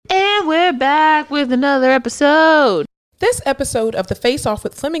we're back with another episode. This episode of The Face Off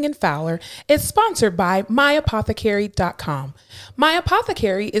with Fleming and Fowler is sponsored by MyApothecary.com. My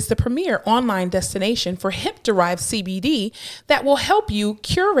Apothecary is the premier online destination for hemp-derived CBD that will help you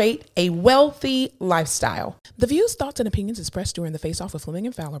curate a wealthy lifestyle. The views, thoughts, and opinions expressed during the Face Off with Fleming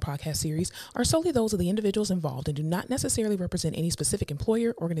and Fowler podcast series are solely those of the individuals involved and do not necessarily represent any specific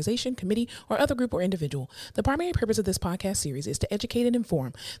employer, organization, committee, or other group or individual. The primary purpose of this podcast series is to educate and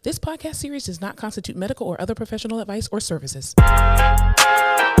inform. This podcast series does not constitute medical or other professional advice or services. It's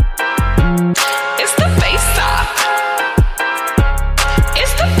the Face Off.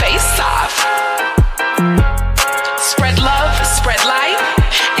 It's the Face Off. Spread love, spread light,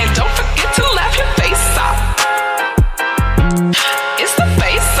 and don't forget to laugh your face off. It's the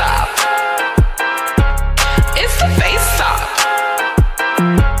Face Off. It's the Face Off.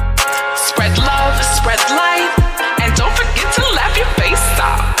 Spread love, spread light, and don't forget to laugh your face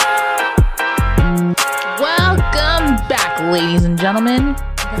off. Welcome back, ladies and gentlemen.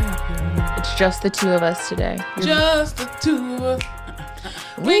 It's just the two of us today. Just the two of us.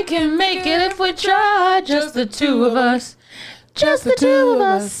 We can make it if we try. Just the two of us. Just the two of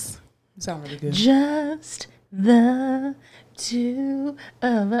us. Sound really good. Just the two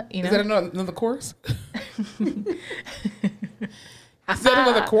of us. You know? Is that another chorus? Is that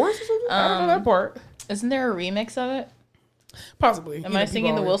another chorus or something? I don't know that part. Isn't there a remix of it? Possibly. Am I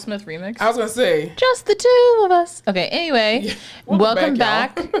singing the Will Smith remix? I was going to say. Just the two of us. Okay, anyway, Yeah. welcome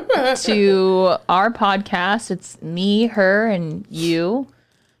back to our podcast. It's me, her, and you.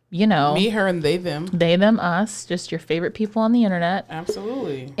 You know. Me, her, and they, them. They, them, us. Just your favorite people on the internet.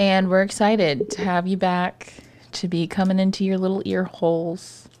 Absolutely. And we're excited to have you back, to be coming into your little ear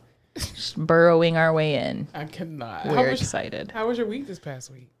holes, just burrowing our way in. I cannot. We're excited. How was your week this past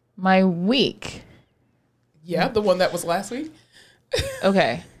week? My week. Yeah, the one that was last week.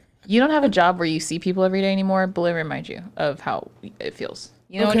 Okay. You don't have a job where you see people every day anymore, but let me remind you of how it feels.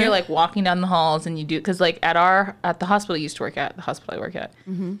 You know, when you're like walking down the halls and you do, because like at the hospital I used to work at, the hospital I work at,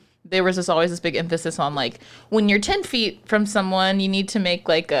 there was always this big emphasis on like, when you're 10 feet from someone, you need to make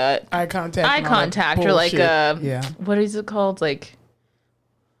like a Eye contact or like a, yeah. what is it called? Like,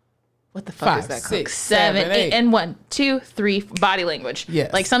 what the fuck is 5, that called? 6, 7, 7, 8, and 1, 2, 3, body language.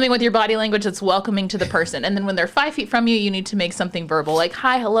 Yes. Like something with your body language that's welcoming to the person. And then when they're 5 feet from you, you need to make something verbal. Like,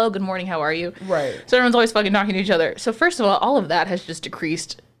 hi, hello, good morning, how are you? Right. So everyone's always fucking talking to each other. So first of all of that has just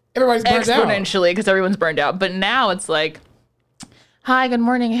decreased Everybody's burned out. exponentially because everyone's burned out. But now it's like, hi, good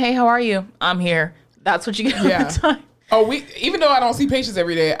morning, hey, how are you? I'm here. That's what you get all the time. Oh, even though I don't see patients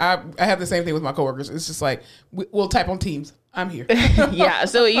every day, I have the same thing with my coworkers. It's just like, we'll type on Teams. I'm here. Yeah,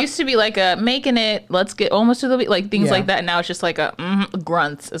 so it used to be like a making it, let's get almost to the week, like things like that. And now it's just like a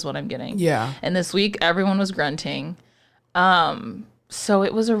grunts is what I'm getting. Yeah. And this week everyone was grunting. So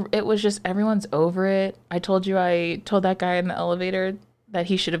it was just everyone's over it. I told that guy in the elevator that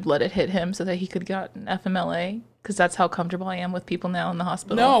he should have let it hit him so that he could get an FMLA, because that's how comfortable I am with people now in the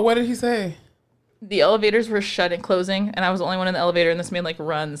hospital. No, what did he say? The elevators were shut and closing, and I was the only one in the elevator, and this man like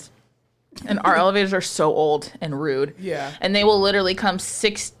runs. And our elevators are so old and rude. Yeah. And they will literally come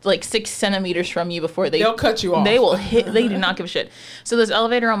 6 centimeters from you before they'll cut you off. They will hit. They do not give a shit. So this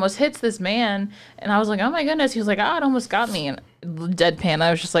elevator almost hits this man, and I was like, oh my goodness. He was like, it almost got me. And deadpan.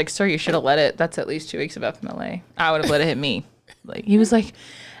 I was just like, sir, you should have let it. That's at least 2 weeks of FMLA. I would have let it hit me. Like, he was like,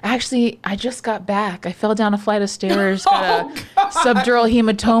 actually, I just got back. I fell down a flight of stairs, got a subdural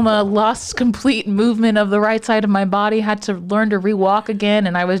hematoma, lost complete movement of the right side of my body, had to learn to rewalk again,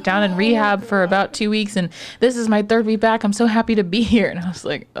 and I was down in rehab for about 2 weeks, and this is my 3rd week back. I'm so happy to be here. And I was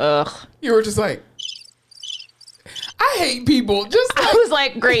like, ugh. You were just like, I hate people. Just like, I was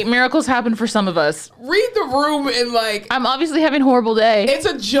like, great, miracles happen for some of us. read the room and like, I'm obviously having a horrible day. it's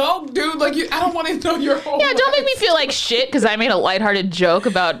a joke, dude. Like, I don't want to know your whole Yeah, don't make me life. feel like shit because I made a lighthearted joke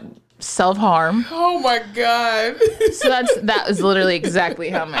about self-harm. Oh my God. So that was literally exactly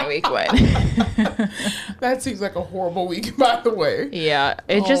how my week went. That seems like a horrible week, by the way. Yeah,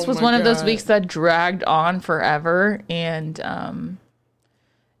 it just Oh was my one of those God. weeks that dragged on forever, and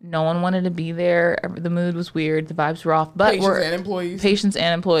no one wanted to be there. The mood was weird. The vibes were off. But Patients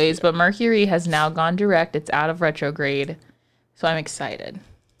and employees. But Mercury has now gone direct. It's out of retrograde. So I'm excited.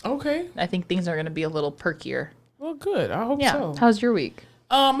 Okay. I think things are going to be a little perkier. Well, good. I hope Yeah. so. How's your week?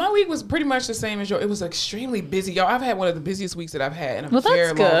 My week was pretty much the same as yours. It was extremely busy. Y'all, I've had one of the busiest weeks that I've had in a Well, very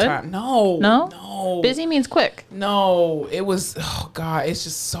that's long good. time. No. No? Busy means quick. No, it was, oh God, it's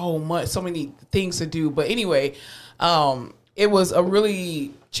just so much, so many things to do. But anyway, it was a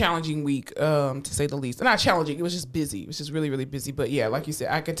really challenging week, to say the least. Not challenging, it was just busy. It was just really, really busy. But yeah, like you said,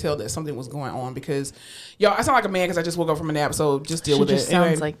 I could tell that something was going on because, y'all, I sound like a man because I just woke up from a nap, so just deal with it. She just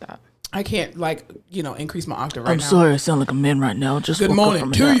sounds like that. I can't increase my octave right now. sorry, I sound like a man right now. Just Good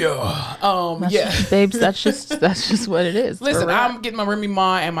morning to you. Babes, that's just what it is. Listen, I'm getting my Remy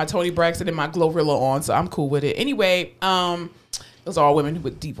Ma and my Toni Braxton and my Glorilla on, so I'm cool with it. Anyway, those are all women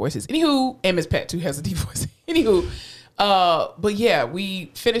with deep voices. Anywho, and Miss Pat too has a deep voice. Anywho, but yeah,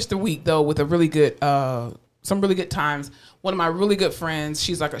 we finished the week though with a really good, some really good times. One of my really good friends,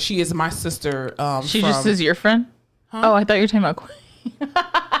 she is my sister. She just is your friend? Huh? Oh, I thought you were talking about Queen.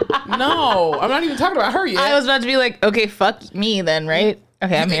 No, I'm not even talking about her yet. I was about to be like, okay, fuck me then, right?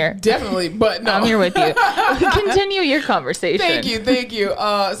 Okay, I'm here. Definitely, but no. I'm here with you. Continue your conversation. Thank you.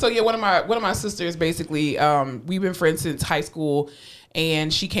 So yeah, one of my sisters, basically, we've been friends since high school,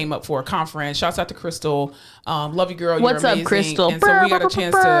 and she came up for a conference. Shouts out to Crystal. Love you, girl. What's You're amazing. up, Crystal? And so we got a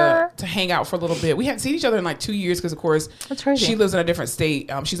chance to hang out for a little bit. We hadn't seen each other in like 2 years because, of course, that's crazy. She lives in a different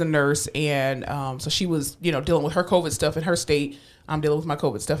state. She's a nurse, and so she was, dealing with her COVID stuff in her state. I'm dealing with my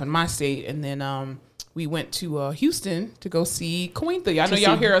COVID stuff in my state, and then we went to Houston to go see Quinta. I know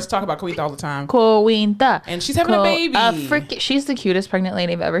y'all hear us talk about Quinta all the time. Quinta. And she's having a baby. She's the cutest pregnant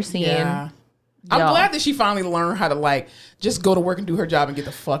lady I've ever seen. Yeah. I'm glad that she finally learned how to just go to work and do her job and get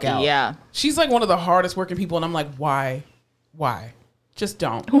the fuck out. Yeah. She's like one of the hardest working people, and I'm like, why? Just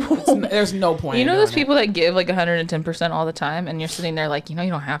don't. There's no point. You know those people that give like 110% all the time, and you're sitting there like, you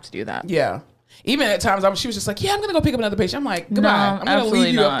don't have to do that. Yeah. Even at times, she was just like, yeah, I'm going to go pick up another patient. I'm like, goodbye. No, I'm going to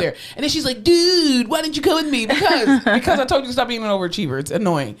leave you up there. And then she's like, dude, why didn't you come with me? Because I told you to stop being an overachiever. It's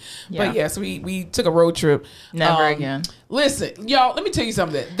annoying. Yeah. But yeah, so we took a road trip. Never again. Listen, y'all, let me tell you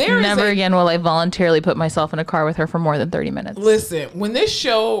something. Never again will I voluntarily put myself in a car with her for more than 30 minutes. Listen, when this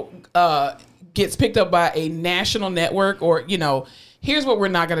show gets picked up by a national network or, here's what we're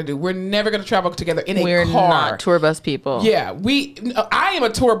not going to do. We're never going to travel together in a car. We're not tour bus people. Yeah, I am a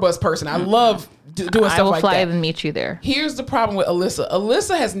tour bus person. I love doing stuff like that. I will fly and meet you there. Here's the problem with Alyssa.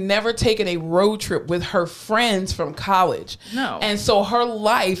 Alyssa has never taken a road trip with her friends from college. No. And so her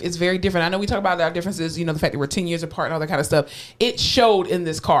life is very different. I know we talk about our differences, the fact that we're 10 years apart and all that kind of stuff. It showed in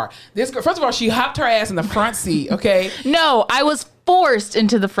this car. This girl, first of all, she hopped her ass in the front seat, okay? No, I was forced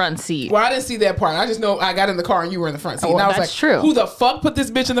into the front seat. Well, I didn't see that part. I just know I got in the car and you were in the front seat. Oh, and I was that's like, true. Who the fuck put this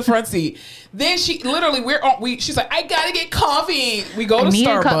bitch in the front seat? Then she literally, she's like, I gotta get coffee. We go to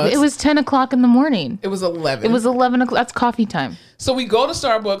Starbucks. It was 10 o'clock in the morning. It was 11. It was 11 o'clock. That's coffee time. So we go to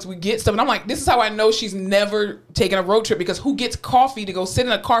Starbucks, we get stuff, and I'm like, this is how I know she's never taken a road trip, because who gets coffee to go sit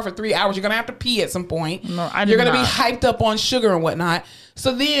in a car for 3 hours? You're gonna have to pee at some point. No, I did You're gonna not. be hyped up on sugar and whatnot.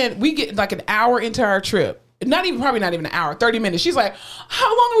 So then we get like an hour into our trip. Probably not even an hour, 30 minutes. She's like, how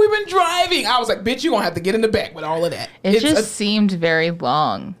long have we been driving? I was like, bitch, you're gonna have to get in the back with all of that. It seemed very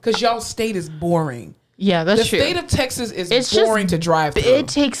long. Because y'all's state is boring. Yeah, that's true. The state of Texas is boring to drive through. It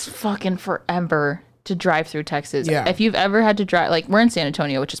takes fucking forever to drive through Texas. Yeah. If you've ever had to drive, like, we're in San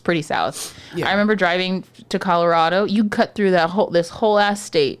Antonio, which is pretty south. Yeah. I remember driving to Colorado. You cut through this whole ass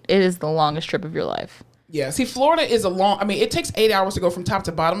state. It is the longest trip of your life. Yeah, see, Florida is it takes 8 hours to go from top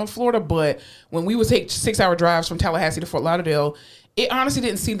to bottom of Florida, but when we would take 6-hour drives from Tallahassee to Fort Lauderdale, it honestly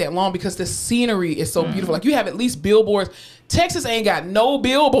didn't seem that long because the scenery is so beautiful. Like, you have at least billboards. Texas ain't got no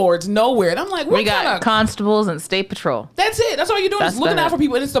billboards nowhere. And I'm like, we got constables and state patrol. That's it. That's all you're doing is looking out for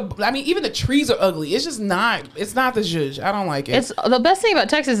people. And even the trees are ugly. It's just not, it's not the zhuzh. I don't like it. It's the best thing about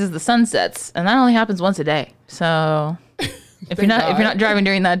Texas is the sunsets, and that only happens once a day. So if you're not driving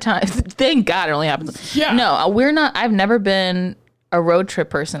during that time, thank God it only happens. Yeah. No, we're not. I've never been a road trip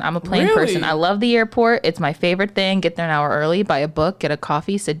person. I'm a plane person. I love the airport. It's my favorite thing. Get there an hour early, buy a book, get a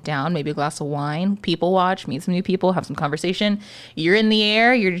coffee, sit down, maybe a glass of wine, people watch, meet some new people, have some conversation. You're in the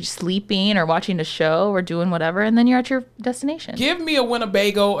air, you're just sleeping or watching a show or doing whatever, and then you're at your destination. Give me a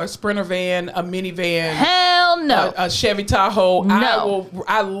Winnebago, a Sprinter van, a minivan. Hell no. A Chevy Tahoe. No.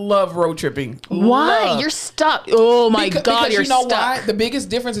 I love road tripping. Why? You're stuck. Oh my God, because you're you know stuck. why? The biggest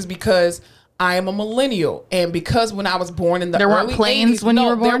difference is because I am a millennial, and because when I was born in the there early weren't planes 80s, when you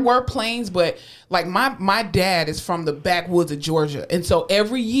were born? There were planes, but like my dad is from the backwoods of Georgia, and so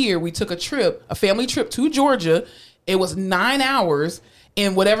every year we took a family trip to Georgia. It was 9 hours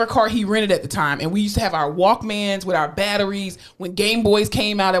in whatever car he rented at the time, and we used to have our Walkmans with our batteries. When Game Boys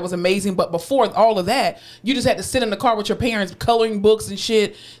came out, that was amazing. But before all of that, you just had to sit in the car with your parents coloring books and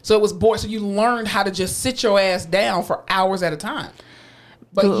shit. So it was boring. So you learned how to just sit your ass down for hours at a time.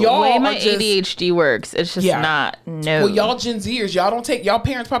 But The y'all way my are just, ADHD works, it's just not. No. Well, y'all Gen Zers, y'all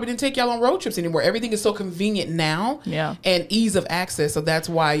parents probably didn't take y'all on road trips anymore. Everything is so convenient now. Yeah. And ease of access. So that's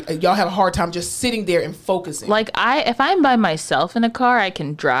why y'all have a hard time just sitting there and focusing. Like if I'm by myself in a car, I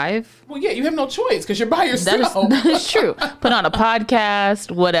can drive. Well, yeah, you have no choice because you're by yourself. That is true. Put on a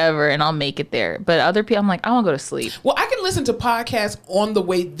podcast, whatever, and I'll make it there. But other people, I'm like, I want to go to sleep. Well, I can listen to podcasts on the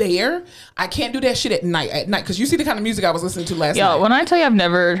way there. I can't do that shit at night. Because you see the kind of music I was listening to last night. Yo, when I tell you I've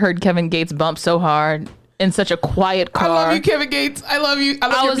never heard Kevin Gates bump so hard in such a quiet car. I love you, Kevin Gates. I love you.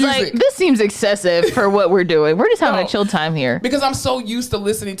 I was your like, music. this seems excessive for what we're doing. We're just having No. a chill time here. Because I'm so used to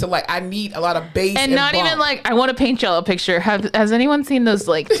listening to, like, I need a lot of bass And not bump. even like, I want to paint y'all a picture. Has anyone seen those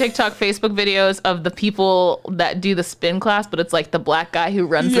like TikTok, Facebook videos of the people that do the spin class, but it's like the black guy who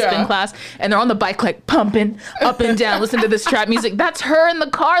runs the spin class and they're on the bike like pumping up and down, listen to this trap music. That's her in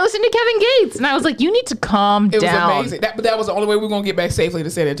the car listening to Kevin Gates. And I was like, you need to calm It was down. amazing. But that was the only way we were going to get back safely to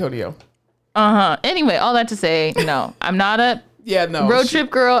San Antonio. Anyway, all that to say, no, I'm not a road trip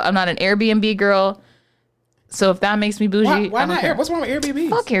girl. I'm not an Airbnb girl. So if that makes me bougie, Why I don't not? care. What's wrong with Airbnb?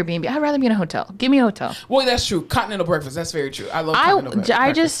 Fuck Airbnb. I'd rather be in a hotel. Give me a hotel. Well, that's true. Continental breakfast. That's very true. I love continental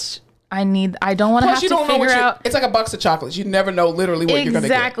breakfast. I don't want to have Plus, you to don't know figure what out. it's like a box of chocolates. You never know literally what you're going to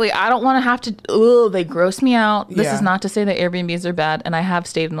get. Exactly. I don't want to have to. They gross me out. This Yeah. is not to say that Airbnbs are bad, and I have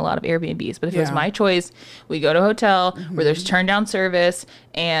stayed in a lot of Airbnbs. But if it was Yeah. my choice, we go to a hotel where there's turn down service,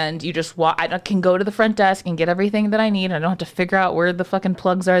 and you just walk. I can go to the front desk and get everything that I need. I don't have to figure out where the fucking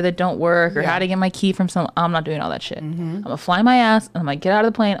plugs are that don't work or Yeah. how to get my key from some. I'm not doing all that shit. I'm gonna fly my ass, and I'm gonna get out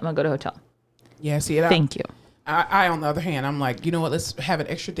of the plane. I'm gonna go to a hotel. Yeah, see it. Thank you. I, on the other hand, I'm like, you know what? Let's have an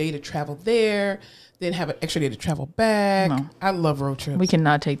extra day to travel there, then have an extra day to travel back. No. I love road trips. We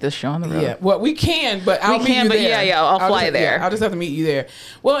cannot take this show on the road. Yeah, well, we can, but I'll meet you there. I'll fly just, there. I'll just have to meet you there.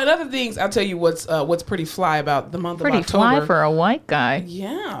 Well, and other things, I'll tell you what's pretty fly about the month Pretty of October. fly for a white guy.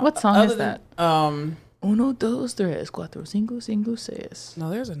 Yeah. What song Other is that? than, Uno, dos, tres, cuatro, cinco, cinco, seis. No,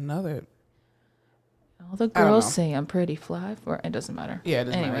 there's another. All the I don't girls know. say I'm pretty fly for it doesn't matter. Yeah, it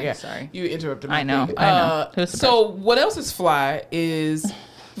doesn't anyway, matter. Yeah. Sorry. You interrupted me. I know. Who's So what else is fly is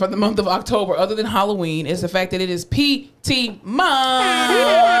for the month of October, other than Halloween, is the fact that it is PT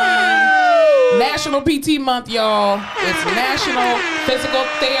month. National PT month, y'all. It's National Physical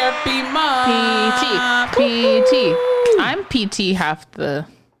Therapy Month. PT. I'm PT half the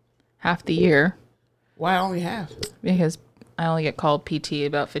year Why only half? because I only get called PT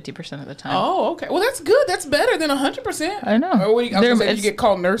about 50% of the time. Oh, okay. Well, that's good. That's better than 100%. I know. Or what do you, I was gonna say, It's- you get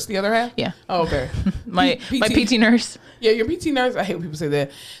called nurse the other half? Yeah. Oh, okay. My PT nurse. Yeah, your PT nurse. I hate when people say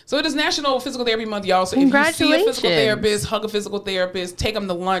that. So it is National Physical Therapy Month, y'all. So if you see a physical Congratulations. therapist, hug a physical therapist, take them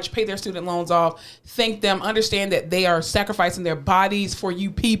to lunch, pay their student loans off, thank them, understand that they are sacrificing their bodies for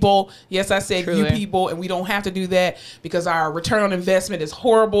you people. Yes, I said you Truly. people, and we don't have to do that because our return on investment is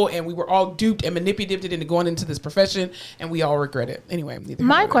horrible, and we were all duped and manipulated into going into this profession, and we all regret it. Anyway, neither here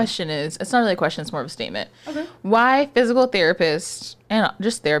My nor there. question is, it's not really a question, it's more of a statement. Okay. Why physical therapists and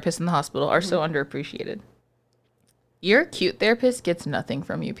just therapists in the hospital are so underappreciated? Your acute therapist gets nothing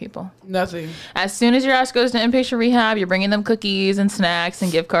from you people. Nothing. As soon as your ass goes to inpatient rehab, you're bringing them cookies and snacks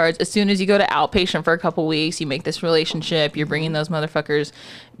and gift cards. As soon as you go to outpatient for a couple weeks, you make this relationship. You're bringing those motherfuckers,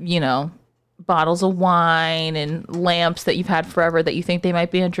 bottles of wine and lamps that you've had forever that you think they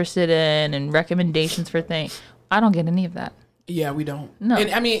might be interested in and recommendations for things. I don't get any of that. Yeah, we don't. No.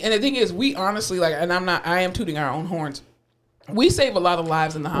 And I mean, and the thing is, we honestly and I am tooting our own horns. We save a lot of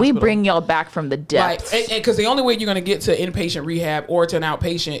lives in the hospital. We bring y'all back from the depths. Like, because the only way you're going to get to inpatient rehab or to an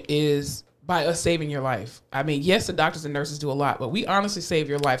outpatient is by us saving your life. I mean, yes, the doctors and nurses do a lot, but we honestly save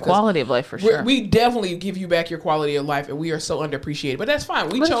your life. 'Cause Quality of life for sure. We definitely give you back your quality of life, and we are so underappreciated. But that's fine.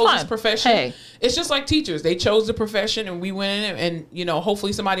 We But it's chose this fine. profession. Hey. It's just like teachers. They chose the profession, and we went in, and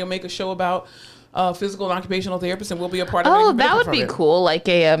hopefully somebody will make a show about physical and occupational therapists, and we'll be a part of it. Oh, and that benefit would be from it. cool. Like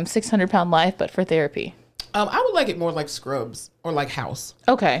a 600-pound life, but for therapy. I would like it more like Scrubs or like House.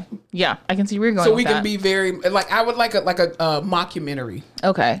 Okay. Yeah, I can see where you're going So with we can that. be very like I would like a mockumentary.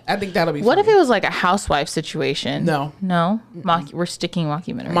 Okay. I think that'll be. What if funny. it was like a housewife situation? No. No? We're sticking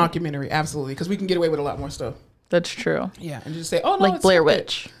mockumentary. Mockumentary? Absolutely, because we can get away with a lot more stuff. That's true. Yeah, and just say, oh no, Like it's Blair stupid.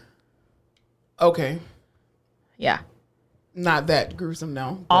 Witch. Okay, Yeah. not that gruesome,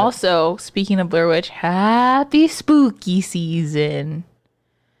 no. but- Also, speaking of Blair Witch, happy spooky season.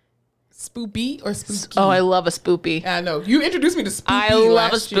 Spoopy or spooky? Oh, I love a spoopy. I know you introduced me to spoopy. I love a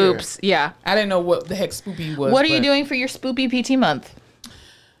last year. spoops. Yeah. I didn't know what the heck spoopy was. What are you but- doing for your spoopy PT month?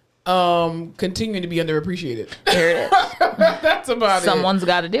 Continuing to be underappreciated. There it is. That's about it. Someone's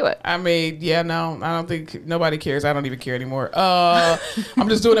got to do it. I mean, yeah, no, I don't think nobody cares. I don't even care anymore. I'm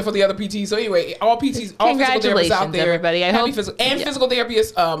just doing it for the other PTs. So anyway, all PTs, all physical therapists out there, everybody. I hope physical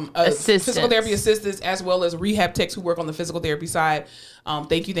therapists, assistants. physical therapy assistants, as well as rehab techs who work on the physical therapy side.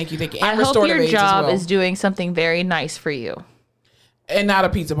 Thank you. And I hope your job is doing something very nice for you. And not a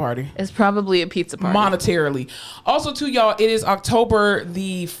pizza party. It's probably a pizza party. Monetarily. Also, too, y'all, it is October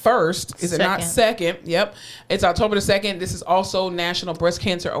the 1st. Is it not 2nd? Yep. It's October the 2nd. This is also National Breast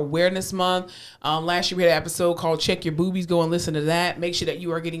Cancer Awareness Month. Last year we had an episode called Check Your Boobies. Go and listen to that. Make sure that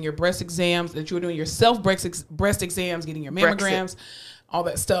you are getting your breast exams, that you're doing your breast exams, getting your mammograms, all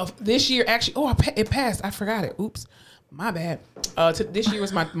that stuff. This year, actually, it passed. I forgot it. Oops. My bad. This year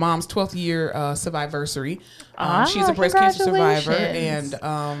was my mom's 12th year survivorsary. She's a breast cancer survivor, and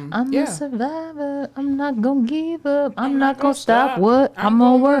I'm a survivor. I'm not gonna give up. I'm not gonna stop. What? I'm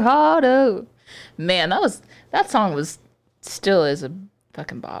gonna work harder. Man, that song was still is a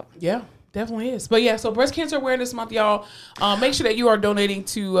fucking bop. Yeah, definitely is. But yeah, so Breast Cancer Awareness Month, y'all. Make sure that you are donating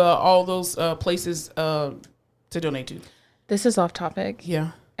to all those places to donate to. This is off topic.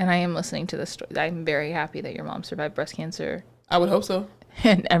 Yeah. And I am listening to this story. I'm very happy that your mom survived breast cancer. I would hope so.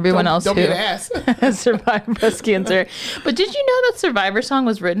 And everyone else don't who be an ass. has survived breast cancer. But did you know that Survivor song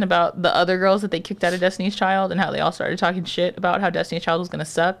was written about the other girls that they kicked out of Destiny's Child and how they all started talking shit about how Destiny's Child was going to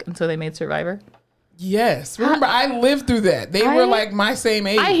suck, and so they made Survivor? Yes. Remember, I lived through that. They were like my same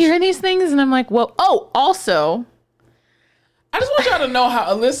age. I hear these things and I'm like, well, also... I just want y'all to know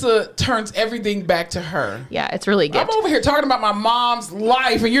how Alyssa turns everything back to her. Yeah, it's really good. I'm over here talking about my mom's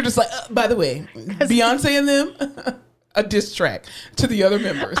life, and you're just like, by the way, Beyonce and them, a diss track to the other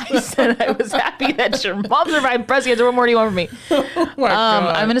members. I said I was happy that your mom survived breast cancer. What more do you want from me? Oh my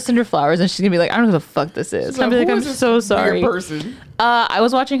God. I'm gonna send her flowers, and she's gonna be like, I don't know who the fuck this is. I'm like, I'm so sorry. Person? I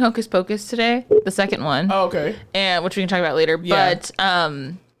was watching Hocus Pocus today, the second one. Oh, okay. And which we can talk about later. Yeah.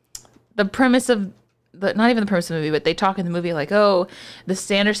 But the premise of not even the premise of the movie, but they talk in the movie like, oh, the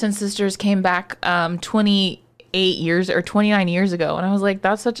Sanderson sisters came back 29 years ago. And I was like,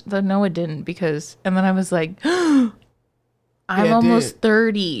 no, it didn't, because, and then I was like, I'm almost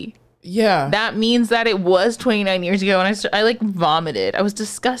 30. Yeah. That means that it was 29 years ago. And I like vomited. I was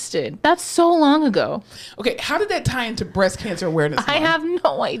disgusted. That's so long ago. Okay. How did that tie into Breast Cancer Awareness Month? I have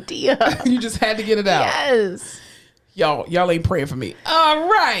no idea. You just had to get it out. Yes. Y'all ain't praying for me. All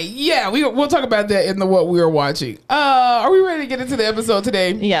right. Yeah, we'll talk about that in the what we are watching. Are we ready to get into the episode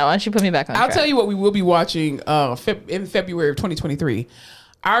today? Yeah, why don't you put me back on track? I'll tell you what we will be watching in February of 2023.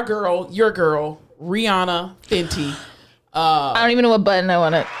 Our girl, your girl, Rihanna Fenty. I don't even know what button I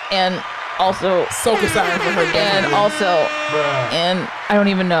want it. And also... So excited for her. And also... And I don't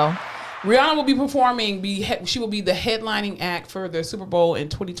even know. Rihanna will be performing. She will be the headlining act for the Super Bowl in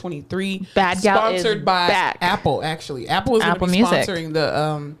 2023. Bad Gal sponsored by back. Apple. Actually, Apple is going to be Music.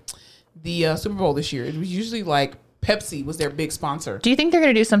 sponsoring the Super Bowl this year. It was usually like Pepsi was their big sponsor. Do you think they're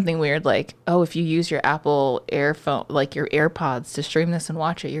going to do something weird like, oh, if you use your Apple earphone, like your AirPods to stream this and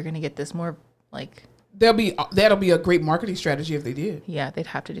watch it, you're going to get this more like... That'll be a great marketing strategy if they did. Yeah, they'd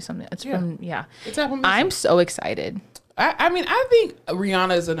have to do something. It's Apple Music. I'm so excited. I mean, I think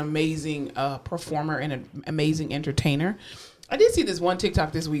Rihanna is an amazing performer and an amazing entertainer. I did see this one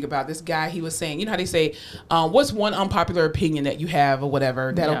TikTok this week about this guy. He was saying, you know how they say, what's one unpopular opinion that you have or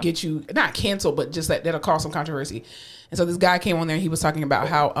whatever that'll get you, not canceled, but just that'll cause some controversy. And so this guy came on there and he was talking about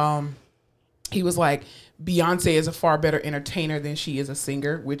how he was like, Beyonce is a far better entertainer than she is a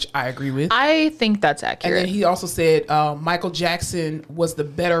singer, which I agree with. I think that's accurate. And then he also said Michael Jackson was the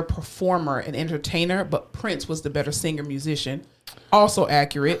better performer and entertainer, but Prince was the better singer musician. Also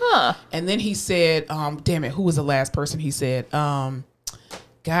accurate. Huh. And then he said, damn it, who was the last person he said? God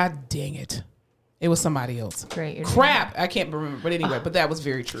dang it. It was somebody else. Great. Crap. I can't remember. But anyway, but that was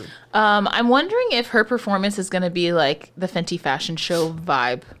very true. I'm wondering if her performance is going to be like the Fenty fashion show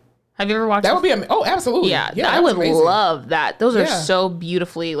vibe. Have you ever watched that? Would be absolutely. Yeah, I would love that. Those are so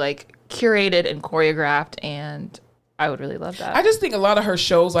beautifully like curated and choreographed, and I would really love that. I just think a lot of her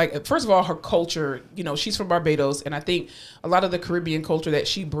shows, like, first of all, her culture, you know, she's from Barbados, and I think a lot of the Caribbean culture that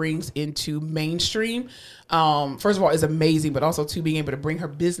she brings into mainstream, first of all, is amazing, but also to being able to bring her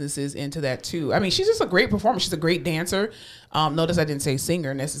businesses into that too. I mean, she's just a great performer. She's a great dancer. Notice I didn't say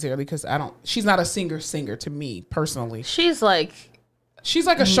singer necessarily because she's not a singer to me personally. She's like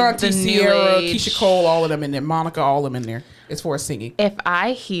Ashanti, Sierra, Keisha Cole, all of them in there. Monica, all of them in there. It's for singing. If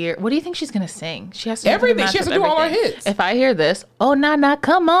I hear, what do you think she's gonna sing? She has to everything. She has to do all her hits. If I hear this, oh nah,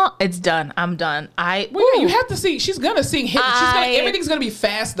 come on, it's done. I'm done. You have to see. She's gonna sing hits. Everything's gonna be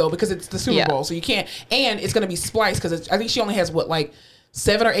fast though because it's the Super Bowl, so you can't. And it's gonna be spliced because I think she only has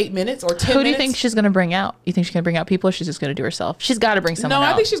 7 or 8 minutes or 10 minutes. Who do you think she's going to bring out? You think she's going to bring out people, or she's just going to do herself? She's got to bring someone out.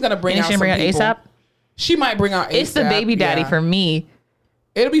 No, I think she's going to bring out she's some gonna bring people. out ASAP? She might bring out ASAP. It's the baby daddy for me.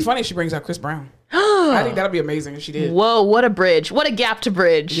 It'll be funny if she brings out Chris Brown. I think that'll be amazing if she did. Whoa, what a bridge. What a gap to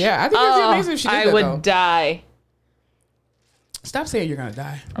bridge. Yeah, I think it'd be amazing if she did I that, would though. die. Stop saying you're going to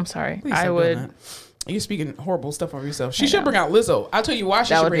die. I'm sorry. Please I stop doing would. that. You're speaking horrible stuff over yourself. She should bring out Lizzo. I'll tell you why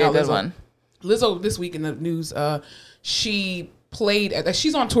she That should would bring be a out good Lizzo. one. Lizzo this week in the news, she played.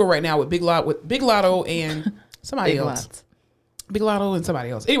 She's on tour right now with Big Lotto and somebody else. Lots. Big Lotto and somebody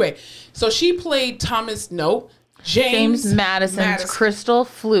else. Anyway, so she played James Madison's crystal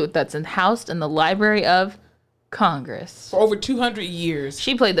flute that's housed in the Library of Congress for over 200 years.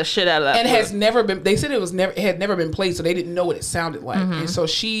 She played the shit out of that and flute. has never been. They said it had never been played, so they didn't know what it sounded like. And so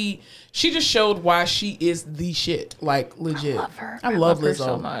she just showed why she is the shit, like legit. I love her. I love her Lizzo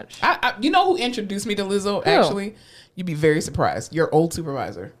so much. You know who introduced me to Lizzo? Who? Actually, you'd be very surprised. Your old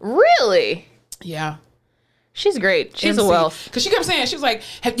supervisor. Really? Yeah. She's great. She's a wealth. Because she kept saying, she was like,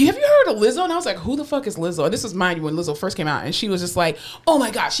 have you heard of Lizzo? And I was like, who the fuck is Lizzo? And this was, mind you, when Lizzo first came out. And she was just like, oh my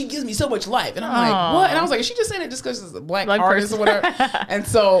God, she gives me so much life. And I'm like, what? And I was like, is she just saying it just because she's a black artist person. or whatever? And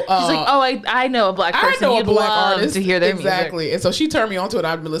so She's like, oh, I know a black person. I know You'd a black love artist. to hear their exactly. music. And so she turned me onto it.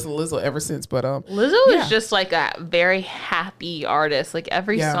 I've been listening to Lizzo ever since. But Lizzo is just like a very happy artist. Like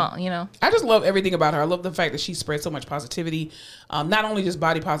every song, you know. I just love everything about her. I love the fact that she spreads so much positivity. Not only just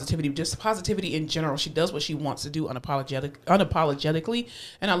body positivity, but just positivity in general. She does what she wants to do unapologetically,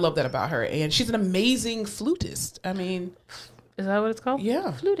 and I love that about her. And she's an amazing flutist. I mean, is that what it's called?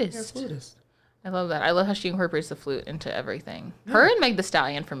 Yeah, flutist. Yeah, flutist. I love that. I love how she incorporates the flute into everything. Her and Meg Thee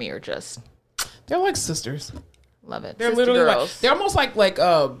Stallion for me are just—they're like sisters. Love it. They're Sister literally girls. they're almost like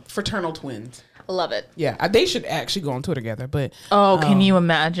fraternal twins. I love it. Yeah, they should actually go on tour together. But can you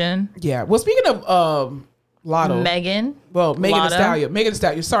imagine? Yeah. Well, speaking of Lotto. Megan Thee Stallion. Megan Thee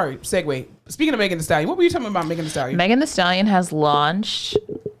Stallion. Sorry, segue. Speaking of Megan Thee Stallion, what were you talking about Megan Thee Stallion? Megan Thee Stallion has launched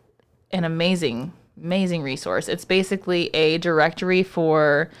an amazing resource. It's basically a directory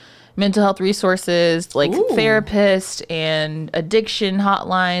for mental health resources, like therapists and addiction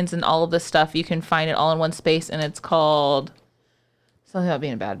hotlines and all of this stuff. You can find it all in one space, and it's called something about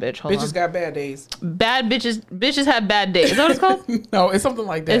being a bad bitch. Hold on. Bitches got bad days. Bad bitches have bad days. Is that what it's called? No, it's something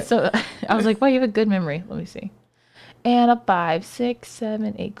like that. I was like, wow, you have a good memory. Let me see. And a 5, 6,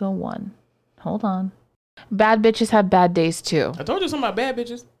 7, 8, go 1. Hold on. Bad bitches have bad days too. I told you something about bad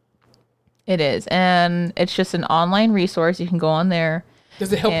bitches. It is. And it's just an online resource. You can go on there.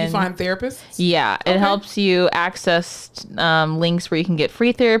 Does it help you find therapists? Yeah. It helps you access links where you can get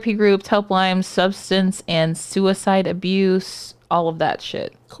free therapy groups, helplines, substance and suicide abuse, all of that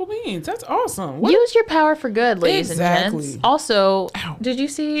shit. Cool beans. That's awesome. Use your power for good, ladies and Exactly. gents. Also, did you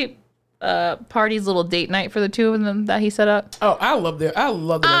see Party's little date night for the two of them that he set up? Oh, I love them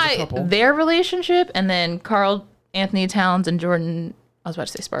as a couple. Their relationship, and then Carl Anthony Towns and Jordan. I was about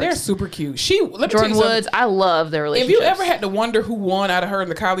to say Sparks. They're super cute. Jordan Woods. I love their relationship. If you ever had to wonder who won out of her in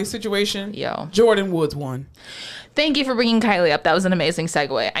the Kylie situation, Jordan Woods won. Thank you for bringing Kylie up. That was an amazing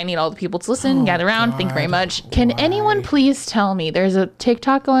segue. I need all the people to listen, gather around. Thank you very much. Can anyone please tell me? There's a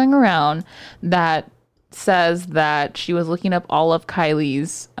TikTok going around that says that she was looking up all of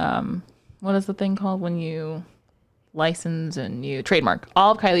Kylie's. What is the thing called when you license and you trademark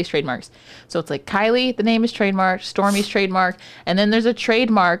all of Kylie's trademarks? So it's like Kylie, the name is trademark, Stormy's trademark, and then there's a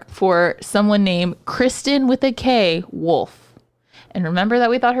trademark for someone named Kristen with a K Wolf. And remember that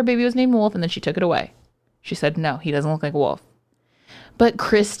we thought her baby was named Wolf, and then she took it away. She said, no, he doesn't look like a wolf. But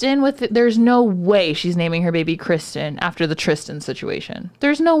Kristen there's no way she's naming her baby Kristen after the Tristan situation.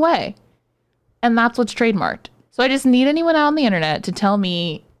 There's no way. And that's what's trademarked. So I just need anyone out on the internet to tell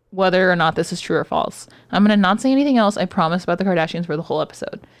me whether or not this is true or false. I'm going to not say anything else, I promise, about the Kardashians for the whole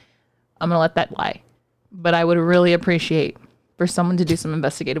episode. I'm going to let that lie. But I would really appreciate for someone to do some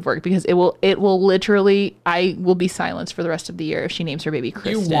investigative work, because it will literally, I will be silenced for the rest of the year if she names her baby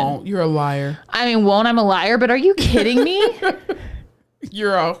Kristen. You won't. You're a liar. I mean, I'm a liar, but are you kidding me?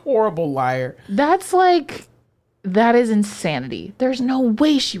 You're a horrible liar. That is insanity. There's no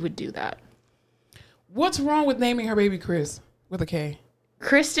way she would do that. What's wrong with naming her baby Chris with a K?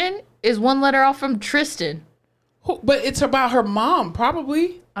 Kristen is one letter off from Tristan. But it's about her mom,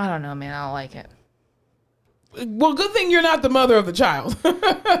 probably. I don't know, man. I don't like it. Well, good thing you're not the mother of the child.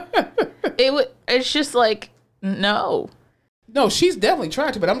 It's just like, no. No, she's definitely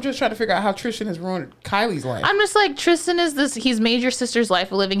tried to, but I'm just trying to figure out how Tristan has ruined Kylie's life. I'm just like, Tristan is this. He's made your sister's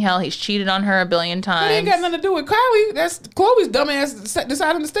life a living hell. He's cheated on her a billion times. It ain't got nothing to do with Kylie. That's Chloe's dumbass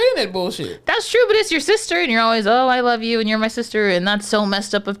deciding to stay in that bullshit. That's true, but it's your sister, and you're always, oh, I love you, and you're my sister, and that's so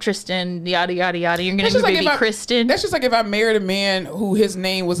messed up of Tristan, yada, yada, yada. You're going to baby Kristen. That's just like if I married a man who his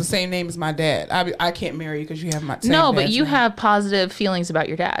name was the same name as my dad. I can't marry you because you have my same No, but dad's you name. have positive feelings about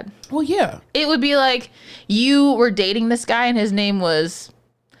your dad. Well, yeah. It would be like you were dating this guy, and his name was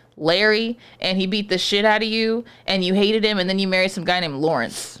Larry, and he beat the shit out of you, and you hated him, and then you married some guy named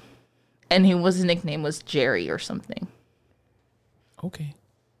Lawrence, and his nickname was Jerry or something. Okay.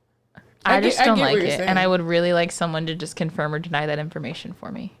 I just don't like it, and I would really like someone to just confirm or deny that information for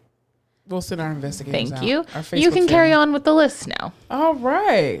me. We'll send our investigators Thank out. you. Our Facebook You can carry family. on with the list now. All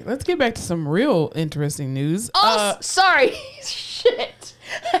right. Let's get back to some real interesting news. Oh, sorry. Shit.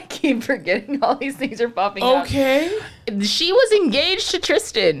 I keep forgetting all these things are popping up. Okay. She was engaged to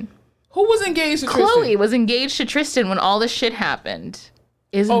Tristan. Who was engaged to Chloe Tristan? was engaged to Tristan when all this shit happened.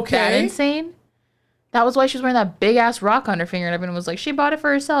 Isn't that insane? That was why she was wearing that big ass rock on her finger, and everyone was like, she bought it for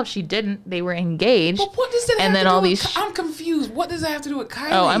herself. She didn't. They were engaged. But what does that have and then to do all with these I'm confused. What does that have to do with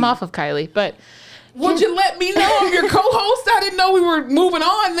Kylie? Oh, I'm off of Kylie, but Would you let me know I'm your co-host? I didn't know we were moving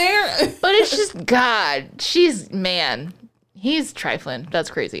on there. but it's just God. He's trifling. That's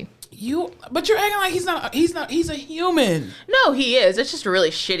crazy. But you're acting like he's a human. No, he is. It's just a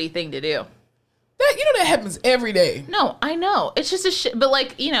really shitty thing to do. That happens every day. No, I know. It's just a shit. But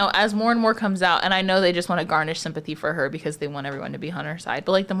like, as more and more comes out, and I know they just want to garnish sympathy for her because they want everyone to be on her side.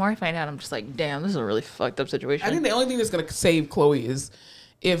 But like, the more I find out, I'm just like, damn, this is a really fucked up situation. I think the only thing that's going to save Chloe is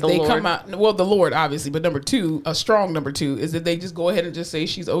if The they Lord. come out. Well, the Lord, obviously. But a strong number two, is that they just go ahead and just say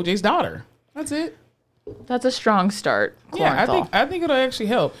she's OJ's daughter. That's it. That's a strong start. Yeah, Clorenthal. I think it'll actually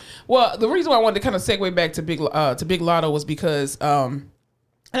help. Well, the reason why I wanted to kind of segue back to Big Lotto was because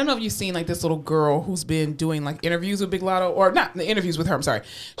I don't know if you've seen like this little girl who's been doing like interviews with Big Lotto, or not the interviews with her. I'm sorry.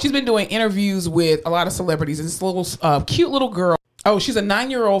 She's been doing interviews with a lot of celebrities. And this little cute little girl. Oh, she's a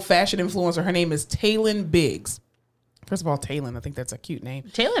 9-year-old fashion influencer. Her name is Taylin Biggs. First of all, Taylin, I think that's a cute name.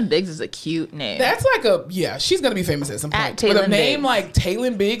 Taylin Biggs is a cute name. That's like she's gonna be famous at some point. At With a Taylin name Biggs. like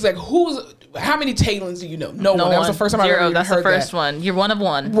Taylin Biggs, like how many Taylins do you know? No one. That was the first time I ever Zero. even That's heard the first that. one. You're one of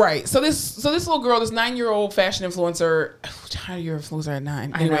one. Right. So this little girl, this 9-year-old fashion influencer, how do you influencer at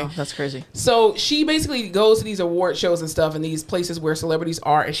 9? Anyway, I know. That's crazy. so she basically goes to these award shows and stuff in these places where celebrities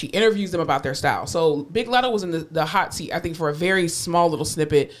are, and she interviews them about their style. So Big Lotto was in the hot seat, I think, for a very small little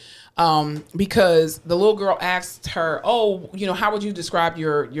snippet, because the little girl asked her, oh, how would you describe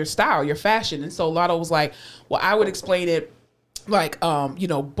your style, your fashion? And so Lotto was like, well, I would explain it like,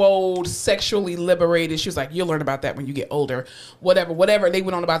 bold, sexually liberated. She was like, you'll learn about that when you get older, whatever. They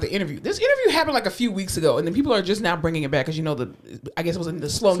went on about the interview. This interview happened like a few weeks ago, and then people are just now bringing it back because I guess it was in the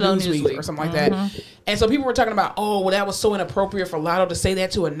slow news week or something like that. And so people were talking about, oh, well, that was so inappropriate for Lotto to say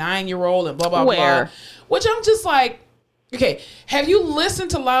that to a 9-year-old and blah, blah, blah. Which I'm just like, okay, have you listened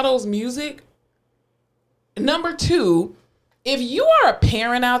to Lotto's music? Number 2, if you are a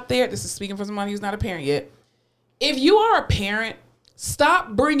parent out there, this is speaking for somebody who's not a parent yet. If you are a parent,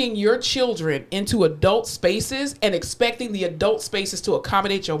 stop bringing your children into adult spaces and expecting the adult spaces to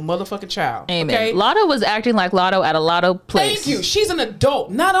accommodate your motherfucking child. Amen. Okay? Lotto was acting like Lotto at a Lotto place. Thank you. She's an adult.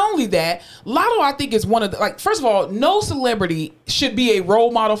 Not only that, Lotto, I think, is one of the, first of all, no celebrity should be a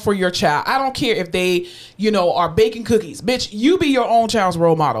role model for your child. I don't care if they, are baking cookies. Bitch, you be your own child's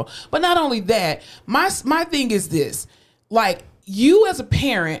role model. But not only that, my thing is this. Like, you as a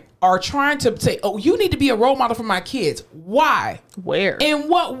parent are trying to say, oh, you need to be a role model for my kids. Why? Where? In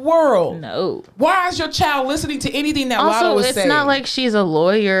what world? No. Why is your child listening to anything that Lotto Also, is it's saying? not like she's a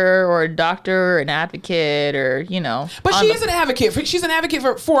lawyer or a doctor or an advocate or, But she is an advocate. She's an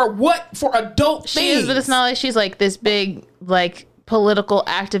advocate for what? For adult things. She is, but it's not like she's like this big, like, political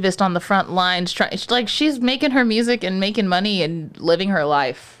activist on the front lines. She's making her music and making money and living her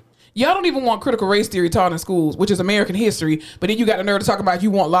life. Y'all don't even want critical race theory taught in schools, which is American history. But then you got the nerve to talk about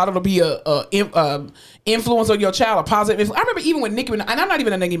you want Lotto to be a influence on your child, a positive influence. I remember even with Nicki Minaj, and I'm not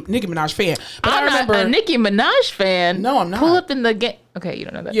even a Nicki Minaj fan, but I remember not a Nicki Minaj fan. No, I'm not. Pull up in the game. Okay, you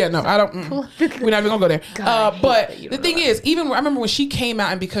don't know that. Yeah, no, I don't. We're not even gonna go there. God, but the thing is, even I remember when she came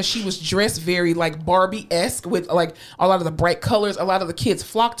out, and because she was dressed very like Barbie-esque with like a lot of the bright colors, a lot of the kids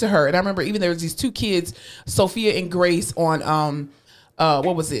flocked to her. And I remember even there was these 2 kids, Sophia and Grace, on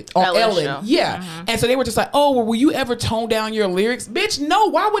what was it? On Ellen. Show. Yeah. Mm-hmm. And so they were just like, oh, well, will you ever tone down your lyrics? Bitch, no.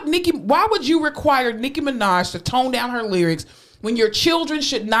 Why would you require Nicki Minaj to tone down her lyrics when your children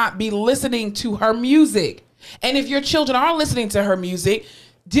should not be listening to her music? And if your children are listening to her music,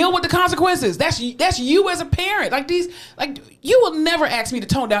 Deal with the consequences. That's you as a parent. Like you will never ask me to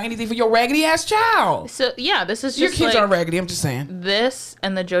tone down anything for your raggedy ass child. So yeah, this is just Your kids like, are raggedy. I'm just saying. this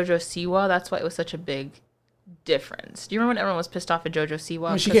and the JoJo Siwa. That's why it was such a big difference. Do you remember when everyone was pissed off at JoJo Siwa?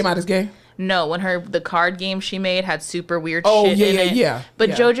 When she came out as gay. No, when the card game she made had super weird Oh, shit in it. yeah. But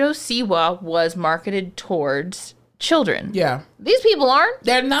Yeah. JoJo Siwa was marketed towards children. Yeah. These people aren't.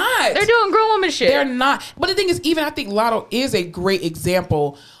 They're not. They're doing grown woman shit. They're not. But the thing is, even I think Lotto is a great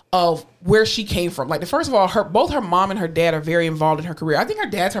example of where she came from. Like, first of all, both her mom and her dad are very involved in her career. I think her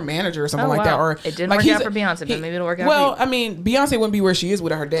dad's her manager or something like that. Or it didn't like work out for Beyonce, but maybe it'll work out for you. I mean, Beyonce wouldn't be where she is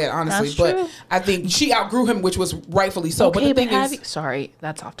without her dad, honestly. That's but true. I think she outgrew him, which was rightfully so. Okay, but the thing is, sorry,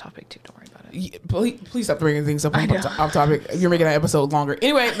 that's off topic too. Don't worry about it. please stop bringing things up off topic. You're making that episode longer.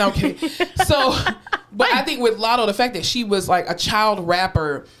 Anyway, no, okay. So, but I think with Lotto, the fact that she was like a child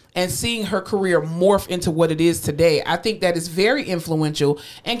rapper and seeing her career morph into what it is today, I think that is very influential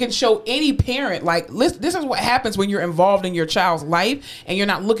and can show any parent, like, this is what happens when you're involved in your child's life and you're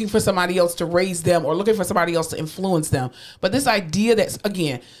not looking for somebody else to raise them or looking for somebody else to influence them. But this idea that's,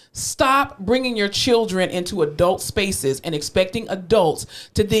 again, stop bringing your children into adult spaces and expecting adults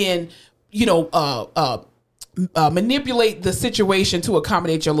to then, manipulate the situation to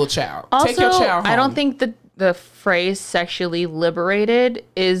accommodate your little child. Also, take your child home. I don't think the phrase sexually liberated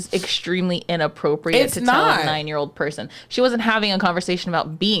is extremely inappropriate It's to not. tell a 9-year-old person. She wasn't having a conversation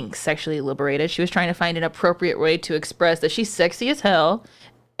about being sexually liberated. She was trying to find an appropriate way to express that she's sexy as hell,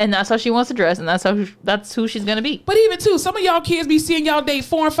 and that's how she wants to dress, and that's who she's gonna be. But even too, some of y'all kids be seeing y'all date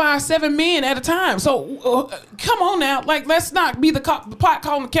 4 and 5, 7 men at a time. So come on now, like, let's not be the pot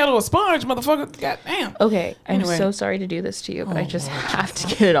calling the kettle a sponge, motherfucker. God damn. Okay, Anyway. I'm so sorry to do this to you, but I just have to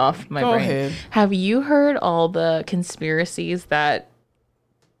get it off my Go brain. ahead. Have you heard all the conspiracies that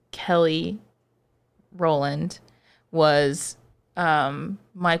Kelly Rowland was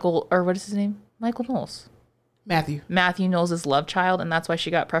Michael, or what is his name? Michael Knowles. Matthew Knowles' love child, and that's why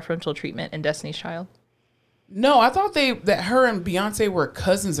she got preferential treatment in Destiny's Child? No, I thought that her and Beyonce were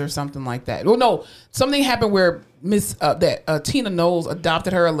cousins or something like that. Well, no, something happened where Tina Knowles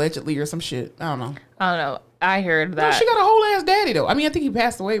adopted her allegedly or some shit. I don't know. I heard that. No, she got a whole ass daddy though. I mean, I think he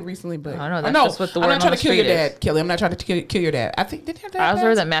passed away recently, but I don't know. That's just what the word I'm not on trying the to kill your street dad, is. Kelly. I'm not trying to kill your dad. I think did your dad I also pass?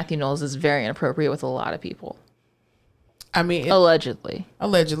 heard that Matthew Knowles is very inappropriate with a lot of people. I mean, Allegedly.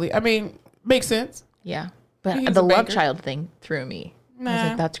 I mean, makes sense. Yeah. But He's the a love banker. child thing threw me. I was Nah.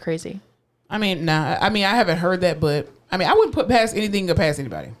 like, that's crazy. I mean, nah. I mean, I haven't heard that, but I mean, I wouldn't put past anything to past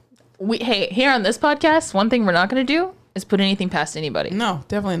anybody. Hey, here on this podcast, one thing we're not going to do is put anything past anybody. No,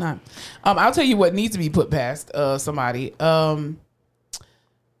 definitely not. I'll tell you what needs to be put past somebody. The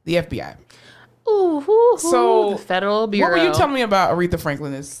FBI. Ooh, So, the Federal Bureau. What were you telling me about Aretha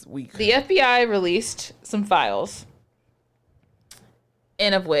Franklin this week? The FBI released some files,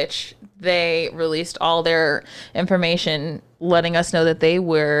 in of which they released all their information, letting us know that they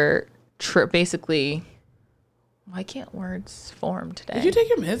were basically. Why can't words form today? Did you take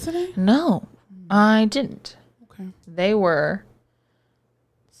your meds today? No, I didn't. Okay. They were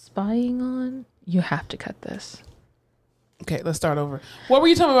spying on. You have to cut this. Okay, let's start over. What were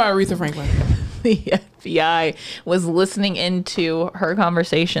you talking about Aretha Franklin? The FBI was listening into her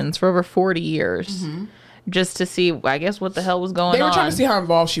conversations for over 40 years just to see, I guess, what the hell was going on. They were trying to see how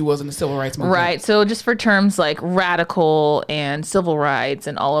involved she was in the civil rights movement. Right. So just for terms like radical and civil rights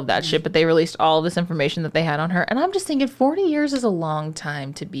and all of that shit, but they released all of this information that they had on her. And I'm just thinking 40 years is a long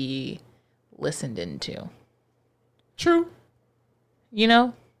time to be listened into. True. You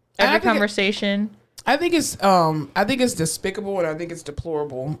know? Every think conversation. I think it's despicable and I think it's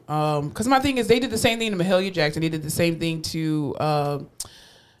deplorable. Because my thing is they did the same thing to Mahalia Jackson. They did the same thing to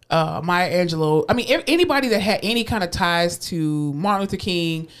Maya Angelou. I mean, anybody that had any kind of ties to Martin Luther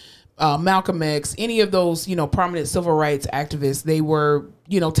King, Malcolm X, any of those, prominent civil rights activists, they were,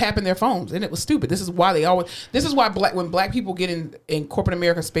 tapping their phones, and it was stupid. This is why when black people get in corporate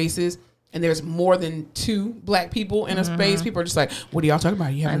America spaces and there's more than 2 black people in a space, people are just like, what are y'all talking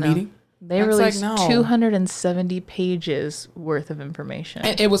about? You have a meeting? They released 270 pages worth of information.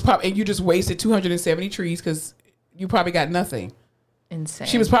 And it was probably, and you just wasted 270 trees because you probably got nothing. Insane.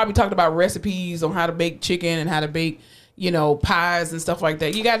 She was probably talking about recipes on how to bake chicken and how to bake, pies and stuff like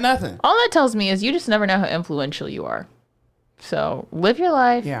that. You got nothing. All that tells me is you just never know how influential you are. So live your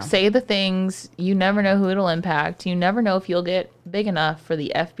life, say the things. You never know who it'll impact. You never know if you'll get big enough for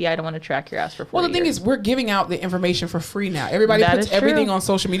the FBI to want to track your ass for 4 Well, the thing years. is, we're giving out the information for free now. Everybody That puts is true. everything on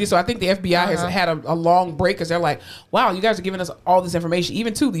social media. So I think the FBI has had a long break because they're like, wow, you guys are giving us all this information.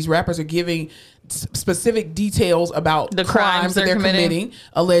 Even too, these rappers are giving specific details about The crimes that they're they're committing,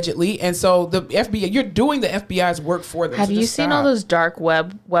 allegedly. And so the FBI, you're doing the FBI's work for them. Have So you just seen stop. all those dark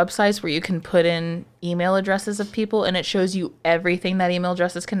websites where you can put in email addresses of people and it shows you everything that email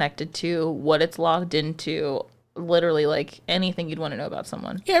address is connected to, what it's logged into, literally like anything you'd want to know about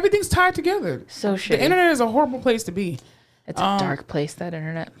someone. Yeah, everything's tied together. So shitty. The internet is a horrible place to be. It's a dark place, that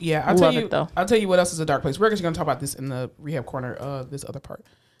internet. Yeah, I'll Love tell you. it though. I'll tell you what else is a dark place. We're actually going to talk about this in the rehab corner. This other part.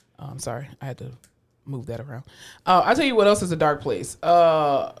 I'm sorry, I had to move that around. I'll tell you what else is a dark place.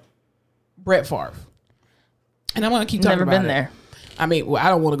 Brett Favre, and I'm going to keep talking Never about been it. there. I mean, well, I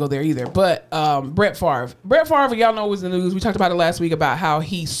don't want to go there either. But Brett Favre, y'all know was in the news. We talked about it last week about how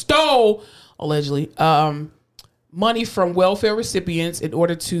he stole allegedly money from welfare recipients in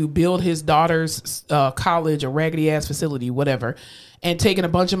order to build his daughter's college, a raggedy ass facility, whatever, and taking a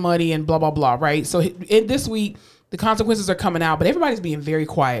bunch of money and blah, blah, blah. Right. So in this week, the consequences are coming out, but everybody's being very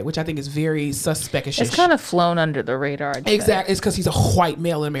quiet, which I think is very suspicious. It's kind of flown under the radar. I'd say. Exactly. It's because he's a white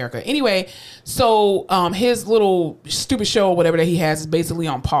male in America. Anyway, so his little stupid show or whatever that he has is basically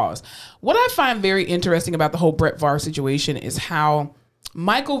on pause. What I find very interesting about the whole Brett Favre situation is how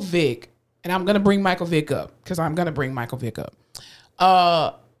Michael Vick, and I'm going to bring Michael Vick up because I'm going to bring Michael Vick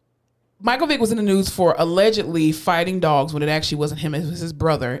up. Michael Vick was in the news for allegedly fighting dogs when it actually wasn't him, it was his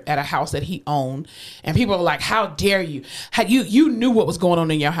brother at a house that he owned. And people were like, how dare you? You knew what was going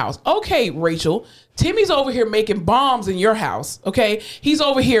on in your house. Okay, Rachel, Timmy's over here making bombs in your house, okay? He's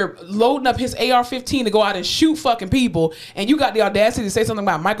over here loading up his AR-15 to go out and shoot fucking people, and you got the audacity to say something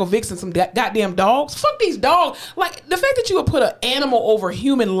about Michael Vick and some goddamn dogs? Fuck these dogs. Like, the fact that you would put an animal over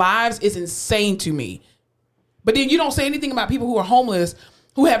human lives is insane to me. But then you don't say anything about people who are homeless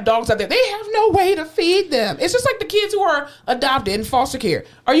who have dogs out there. They have no way to feed them. It's just like the kids who are adopted in foster care.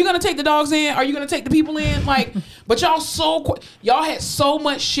 Are you going to take the dogs in? Are you going to take the people in? Like, but y'all had so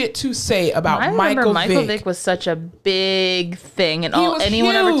much shit to say about I remember Michael Vick. Vick was such a big thing, and He all was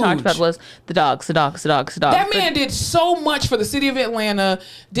anyone ever talked huge. about was the dogs. That man did so much for the city of Atlanta,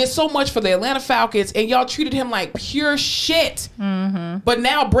 did so much for the Atlanta Falcons, and y'all treated him like pure shit. Mm-hmm. But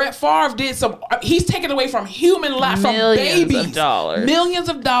now Brett Favre he's taken away from human life, from babies. Millions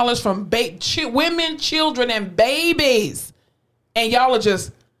of dollars from women, children, and babies. And y'all are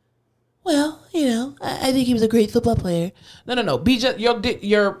just, well, you know, I think he was a great football player. No. Be just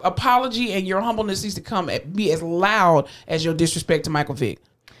your apology and your humbleness needs to be as loud as your disrespect to Michael Vick.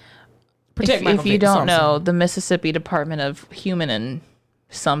 Protect Michael If you Vick. don't know, the Mississippi Department of Human and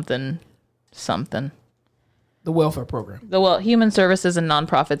something, The welfare program. Human Services and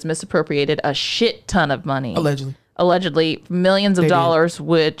nonprofits misappropriated a shit ton of money. Allegedly. Millions of dollars,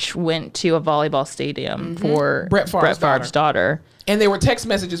 which went to a volleyball stadium for Brett Favre's daughter. And there were text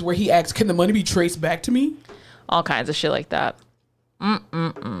messages where he asked, can the money be traced back to me? All kinds of shit like that.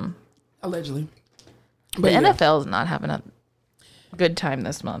 Allegedly. The But yeah. NFL is not having a good time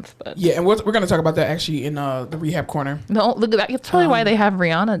this month. But Yeah, and we're going to talk about that actually in the rehab corner. no, look at that. That's probably why they have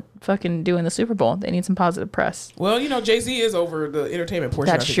Rihanna fucking doing the Super Bowl. They need some positive press. Well, you know, Jay-Z is over the entertainment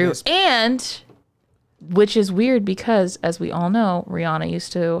portion. That's true. And which is weird because, as we all know, Rihanna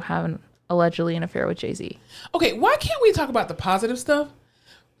used to have allegedly an affair with Jay-Z. Okay, why can't we talk about the positive stuff?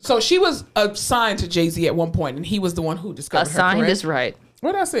 So she was assigned to Jay-Z at one point, and he was the one who discovered her. Assigned correct? is right.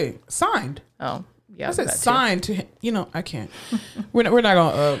 What did I say? Signed. Oh, yeah. I said that too. signed to him. You know, I can't. We're not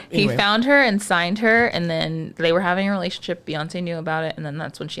going to. Anyway. He found her and signed her, and then they were having a relationship. Beyonce knew about it, and then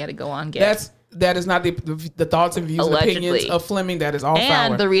that's when she had to go on gay. That is not the thoughts and views Allegedly. and opinions of Fleming. That is all And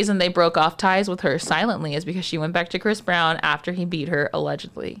Fowler. the reason they broke off ties with her silently is because she went back to Chris Brown after he beat her,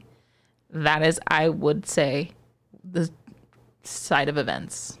 allegedly. That is, I would say, the side of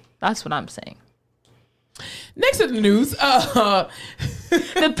events. That's what I'm saying. Next in the news,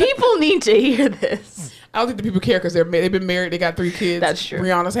 The people need to hear this. I don't think the people care because they've been married. They got 3 kids. That's true.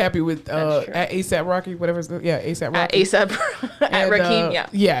 Rihanna's happy with That's true. at ASAP Rocky, whatever. ASAP Rocky. ASAP at And, Rakim, yeah.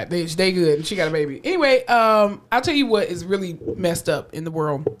 Yeah, they good. And she got a baby. Anyway, I'll tell you what is really messed up in the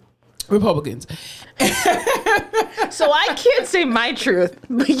world. Republicans. So I can't say my truth,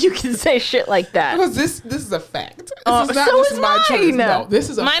 but you can say shit like that. Because this is a fact. This is not so just is my mine. truth. No, this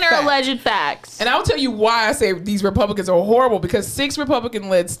is a Mine fact. are alleged facts. And I'll tell you why I say these Republicans are horrible, because 6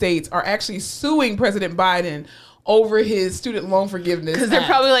 Republican-led states are actually suing President Biden over his student loan forgiveness. Because they're act.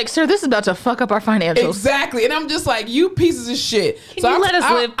 probably like, sir, this is about to fuck up our financials. Exactly. And I'm just like, you pieces of shit. Can you let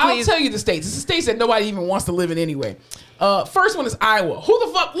us live, I'll please? tell you the states. It's the states that nobody even wants to live in anyway. First one is Iowa. Who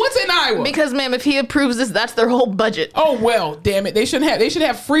the fuck? What's in Iowa? Because, ma'am, if he approves this, that's their whole budget. Oh well, damn it. They should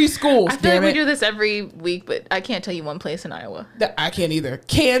have free schools. I feel like damn we it. do this every week, but I can't tell you one place in Iowa. I can't either.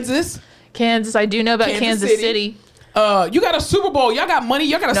 Kansas. I do know about Kansas City. You got a Super Bowl. Y'all got money.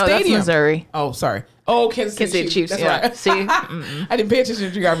 Y'all got a No, stadium. that's Missouri. Oh, sorry. Oh, Kansas City Chiefs. That's Yeah. right. See? I didn't pay attention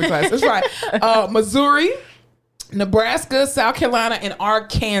to geography class. That's right. Missouri, Nebraska, South Carolina, and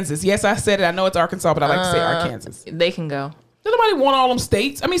Arkansas. Yes, I said it. I know it's Arkansas, but I like to say Arkansas. They can go. Does nobody want all them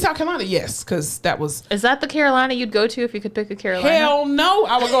states? I mean, South Carolina, yes, because that was... Is that the Carolina you'd go to if you could pick a Carolina? Hell no.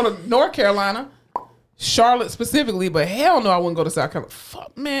 I would go to North Carolina. Charlotte specifically, but hell no, I wouldn't go to South Carolina.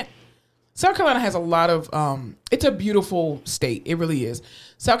 Fuck, man. South Carolina has a lot of... it's a beautiful state. It really is.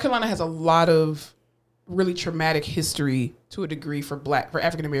 South Carolina has a lot of really traumatic history to a degree for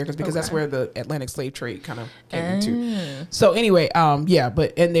African Americans because that's where the Atlantic slave trade kind of came into. So anyway, and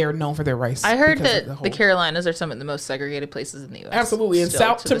they're known for their rice. I heard because of that whole- the Carolinas are some of the most segregated places in the U.S. Absolutely. And still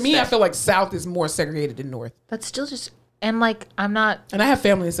South, to this me, day. I feel like South is more segregated than North. That's still just... And, like, I'm not And I have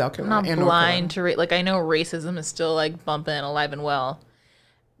family in South Carolina. and North blind to... Like, I know racism is still, like, bumping alive and well.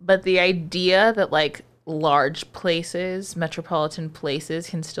 But the idea that, like, large places, metropolitan places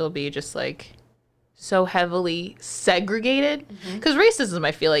can still be just, like... so heavily segregated because racism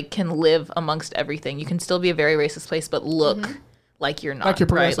I feel like can live amongst everything. You can still be a very racist place but look like you're not, Like you're right?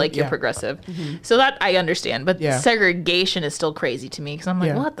 progressive, Like you're yeah. progressive. So that I understand, but Yeah. segregation is still crazy to me because I'm like,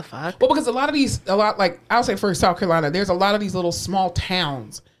 Yeah. what the fuck? Well, because like I'll say for South Carolina, there's a lot of these little small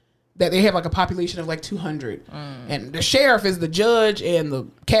towns that they have like a population of like 200, and the sheriff is the judge and the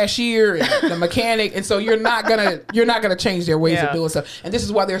cashier and the mechanic, and so you're not gonna change their ways of Yeah. doing stuff. And this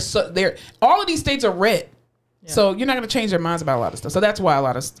is why they're all of these states are red, so you're not gonna change their minds about a lot of stuff. So that's why a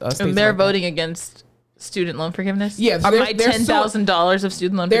lot of states And they're like that. voting against student loan forgiveness. Yeah, on my they're $10,000 of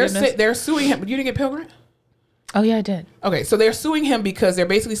student loan forgiveness. They're suing him. But you didn't get Pell Grant? Oh yeah, I did. Okay, so they're suing him because they're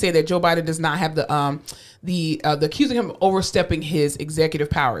basically saying that Joe Biden does not have the accusing him of overstepping his executive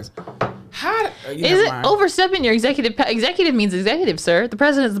powers. Is it overstepping your executive? Executive means executive, sir. The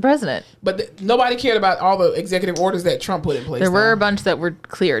president is the president. But nobody cared about all the executive orders that Trump put in place. There were though. a bunch that were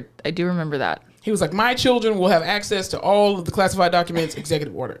cleared. I do remember that. He was like, my children will have access to all of the classified documents,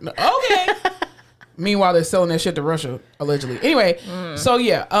 executive order. No, okay. Meanwhile, they're selling that shit to Russia, allegedly. Anyway, so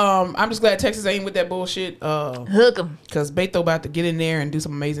yeah, I'm just glad Texas ain't with that bullshit. Hook 'em. Because Beto about to get in there and do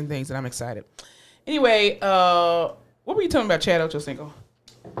some amazing things, and I'm excited. Anyway, what were you talking about, Chad Ochocinco?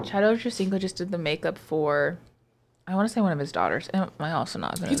 Chad Ochocinco just did the makeup for, I want to say one of his daughters. It might also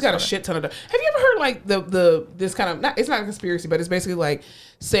not. Have been He's his got a daughter. shit ton of. Have you ever heard like this kind of it's not a conspiracy, but it's basically like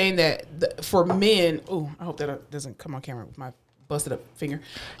saying that for men. Oh, I hope that doesn't come on camera with my busted up finger.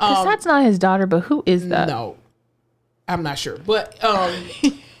 'Cause that's not his daughter, but who is that? No, I'm not sure, but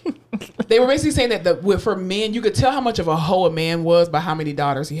they were basically saying that for men, you could tell how much of a hoe a man was by how many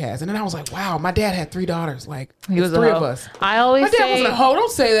daughters he has. And then I was like, wow, my dad had 3 daughters. Like He was three a of hoe. us. I always My dad say, wasn't a hoe.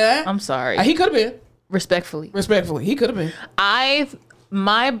 Don't say that. I'm sorry. He could have been. Respectfully. He could have been.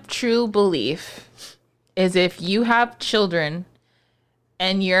 My true belief is if you have children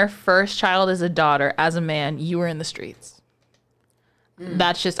and your first child is a daughter, as a man, you are in the streets.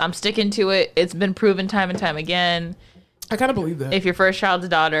 That's just, I'm sticking to it. It's been proven time and time again. I kind of believe that. If your first child's a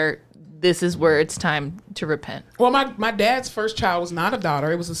daughter, this is where it's time to repent. Well, my dad's first child was not a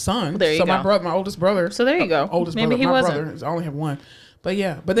daughter; it was a son. There you so go. my oldest brother. So there you go. Oldest Maybe brother. he my wasn't. brother is only have one, but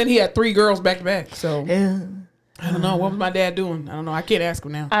yeah. But then he had 3 girls back to back. So I don't know what was my dad doing. I don't know. I can't ask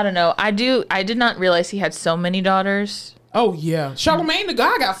him now. I don't know. I did not realize he had so many daughters. Oh yeah, Charlamagne the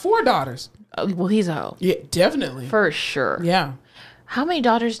guy got 4 daughters. Well, he's a hoe. Yeah, definitely. For sure. Yeah, How many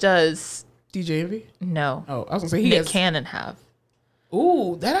daughters does, DJ Envy. no, Oh, I was gonna say he Nick has. Cannon have?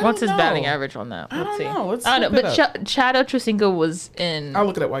 Ooh, that I What's don't his know. batting average on that? I Let's don't see. know. Let's I don't look know. it But Chad Ochocinco was in I'll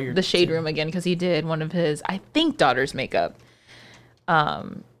look it up while you're the shade room again because he did one of his, I think, daughter's makeup.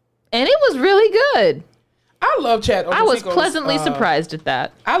 And it was really good. I love Chad. I was Ochocinco's, pleasantly surprised at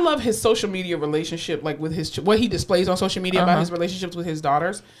that. I love his social media relationship, like with his what he displays on social media about his relationships with his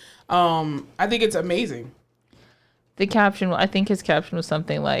daughters. I think it's amazing. The caption, I think his caption was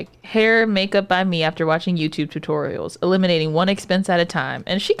something like, hair makeup by me after watching YouTube tutorials, eliminating one expense at a time.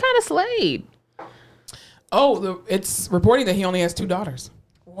 And she kind of slayed. Oh, it's reporting that he only has 2 daughters.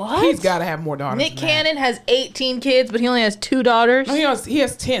 What? He's got to have more daughters. Nick than that. Cannon has 18 kids, but he only has 2 daughters. No, he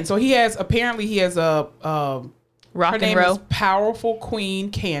has 10. So he has her Rock and name roll. is Powerful Queen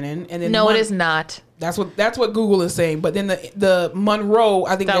Cannon, and then No, one- it is not. That's what Google is saying. But then the Monroe,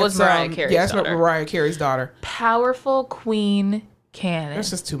 I think That was Mariah Carey's that's daughter. Mariah Carey's daughter. Powerful queen canon. That's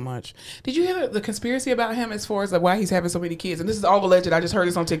just too much. Did you hear the conspiracy about him as far as like why he's having so many kids? And this is all alleged. I just heard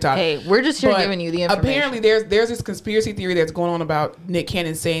this on TikTok. Hey, we're just here But giving you the information. apparently, there's this conspiracy theory that's going on about Nick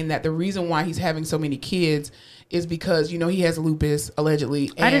Cannon saying that the reason why he's having so many kids is because he has lupus allegedly.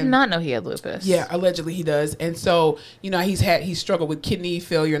 And I did not know he had lupus. Yeah, allegedly he does. And so, he's struggled with kidney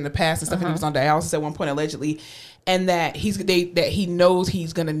failure in the past and stuff. And he was on dialysis at one point allegedly, and that he knows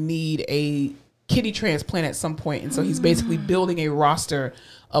he's gonna need a kidney transplant at some point, and so he's basically building a roster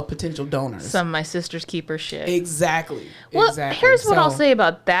of potential donors. Some of my sister's keeper shit. Exactly. Well, exactly. here's what I'll say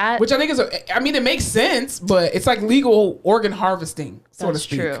about that. Which I think it makes sense, but it's like legal organ harvesting, so to That's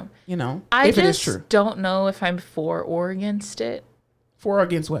speak. true. If it is just true. don't know if I'm for or against it. For or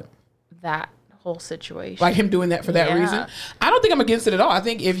against what? That whole situation. Like him doing that for that Yeah. reason? I don't think I'm against it at all. I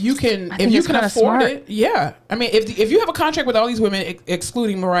think if you can think it's kinda afford smart. it, yeah. I mean, if you have a contract with all these women,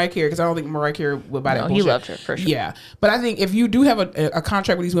 excluding Mariah Carey, because I don't think Mariah Carey would buy that No, bullshit. he loved her, for sure. Yeah. But I think if you do have a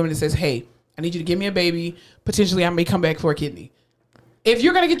contract with these women that says, hey, I need you to give me a baby, potentially I may come back for a kidney. If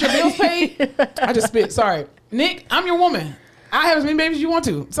you're going to get your bills paid, I just spit. Sorry. Nick, I'm your woman. I have as many babies as you want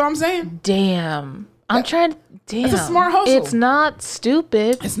to. That's all I'm saying. Damn. I'm trying to. Damn. That's a smart hustle. It's not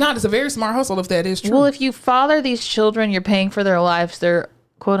stupid. It's not. It's a very smart hustle if that is true. Well, if you father these children, you're paying for their lives. They're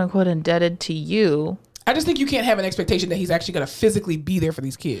quote unquote indebted to you. I just think you can't have an expectation that he's actually going to physically be there for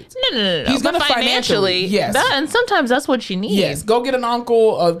these kids. No. He's But gonna financially, yes. And sometimes that's what you need. Yes, go get an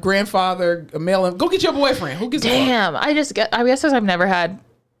uncle, a grandfather, a male. Go get your boyfriend. Who gives a fuck? Damn. I guess I've never had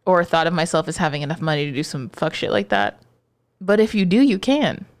or thought of myself as having enough money to do some fuck shit like that. But if you do, you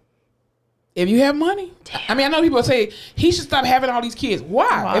can. If you have money. I mean, I know people say he should stop having all these kids.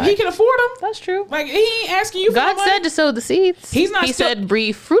 Why? If he can afford them. That's true. Like, he ain't asking you for God no money. said to sow the seeds. He's not He still- said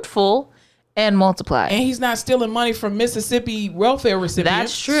be fruitful and multiply. And he's not stealing money from Mississippi welfare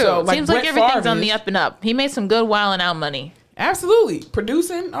recipients. That's true. So, Seems like Brett everything's Favre on the is. up and up. He made some good wilding out money. Absolutely.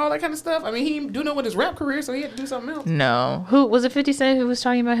 Producing, all that kind of stuff. I mean, he do know with his rap career, so he had to do something else. No. Who was it 50 Cent who was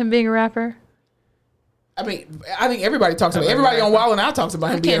talking about him being a rapper? I mean, I think everybody talks about it. Everybody on Wild 'N Out talks about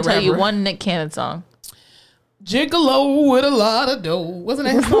him I being a can't rapper. tell you one Nick Cannon song. Gigolo with a lot of dough. Wasn't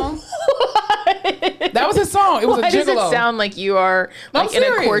that his song? That was his song. It was Why a does gigolo. it sound like you are I'm like in a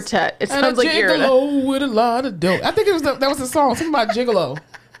serious. quartet? It And sounds a like you're in a... gigolo with a lot of dough. I think that was the song. Something about gigolo.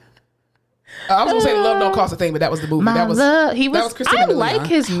 I was gonna say Love Don't Cost a Thing, but that was the movie. My that was love. that was Christina I Milian. like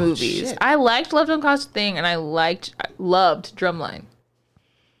his movies. Shit. I liked Love Don't Cost a Thing, and I loved Drumline.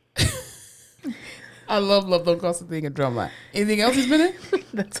 I love Don't Cost a Thing and Drumline. Anything else he's been in?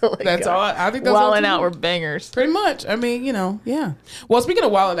 That's all. That's all. I think that's all. Wildin' too. Out were bangers. Pretty much. I mean, yeah. Well, speaking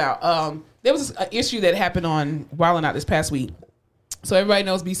of Wild 'N Out, there was an issue that happened on Wild 'N Out this past week. So everybody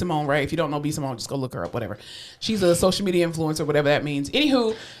knows B. Simone, right? If you don't know B. Simone, just go look her up, whatever. She's a social media influencer, whatever that means.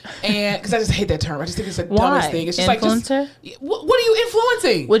 Anywho, and because I just hate that term. I just think it's the dumbest thing. It's just Influencer? what are you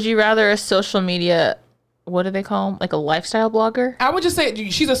influencing? Would you rather a social media? What do they call them? Like a lifestyle blogger? I would just say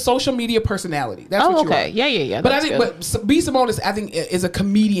she's a social media personality. That's what Oh, you okay. are. Yeah. But I that's think, good. but B. Simone is a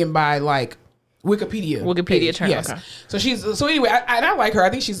comedian by like Wikipedia. Wikipedia page. term, Yes. okay. So anyway, I like her.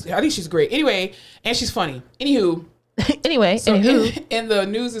 I think she's great. Anyway, and she's funny. Anywho, anyway, so anywho. in the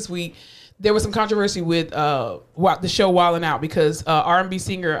news this week, there was some controversy with the show Wild 'N Out because R&B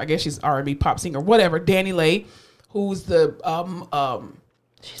singer, I guess she's R&B pop singer, whatever, Danny Lay, who's the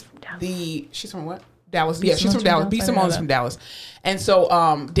She's from Dallas. she's from what? Dallas. Yeah, she's Simone's from from Dallas. Dallas? B. I didn't Simone's know from that. Dallas. And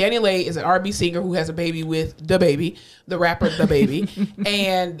so Danny Lay is an R&B singer who has a baby with DaBaby, the rapper DaBaby,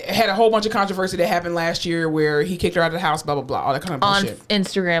 and had a whole bunch of controversy that happened last year where he kicked her out of the house, blah, blah, blah, all that kind of On bullshit.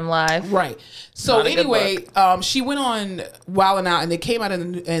 Instagram Live. Right. So Not a good anyway, she went on Wild 'N Out, and it came out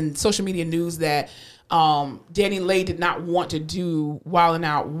in social media news that Danny Lay did not want to do Wild 'N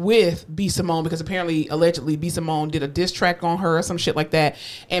Out with B. Simone because apparently, allegedly, B. Simone did a diss track on her or some shit like that.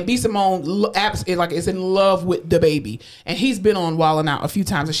 And B. Simone is in love with DaBaby, and he's been on Wild 'N Out a few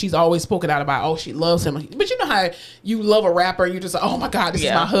times, and she's always spoken out about she loves him. But you know how you love a rapper, and you're just like, oh my god, this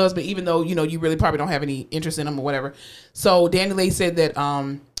is my husband, even though you really probably don't have any interest in him or whatever. So Danny Lay said that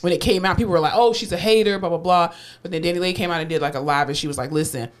when it came out, people were like, oh, she's a hater, blah blah blah. But then Danny Lay came out and did like a live, and she was like,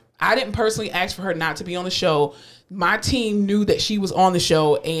 listen, I didn't personally ask for her not to be on the show. my team knew that she was on the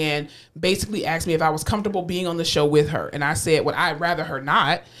show and basically asked me if I was comfortable being on the show with her. And I said, well, I'd rather her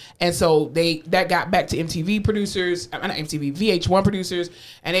not. And so that got back to MTV producers, not MTV, VH1 producers.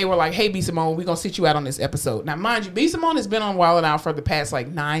 And they were like, hey, B. Simone, we're going to sit you out on this episode. Now, mind you, B. Simone has been on Wild 'N Out for the past like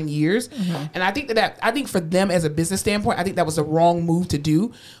 9 years. Mm-hmm. And I think I think for them as a business standpoint, I think that was the wrong move to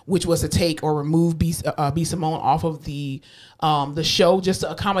do, which was to take or remove B. Simone off of the show just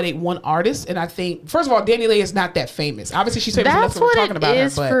to accommodate one artist. And I think, first of all, DaniLeigh is not that famous. Obviously, she's famous enough that we're talking about her,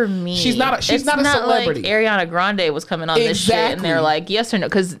 but for me. She's not a celebrity. Like Ariana Grande was coming on this shit, and they're like, yes or no,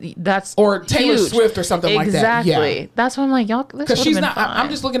 because that's or Taylor huge. Swift or something like that. Exactly. Yeah. That's why I'm like, y'all. Because she's not. Fine.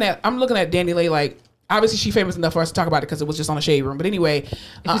 I'm looking at DaniLeigh like. Obviously, she's famous enough for us to talk about it because it was just on the Shade Room. But anyway,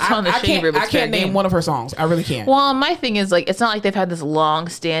 I can't name one of her songs. I really can't. Well, my thing is like, it's not like they've had this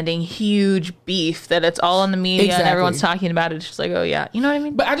long-standing, huge beef that it's all in the media and everyone's talking about it. It's just like, oh yeah, you know what I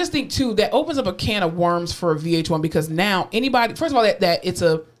mean? But I just think too that opens up a can of worms for VH1 because now anybody, first of all,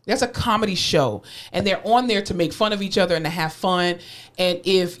 that's a comedy show and they're on there to make fun of each other and to have fun. And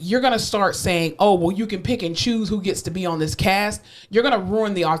if you're going to start saying, oh, well, you can pick and choose who gets to be on this cast, you're going to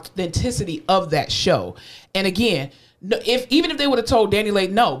ruin the authenticity of that show. And again, even if they would have told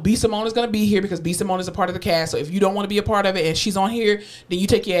DaniLeigh, no, B. Simone is going to be here because B. Simone is a part of the cast. So if you don't want to be a part of it and she's on here, then you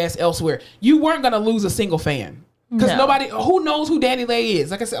take your ass elsewhere. You weren't going to lose a single fan. Because nobody, who knows who DaniLeigh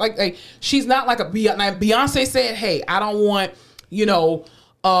is? Like I said, like she's not like a Beyonce. Now, Beyonce said, hey, I don't want,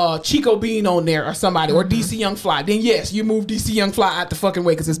 Chico Bean on there or somebody or DC Young Fly, then yes, you move DC Young Fly out the fucking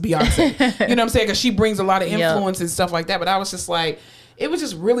way because it's Beyonce. You know what I'm saying? Because she brings a lot of influence and stuff like that. But I was just like, it was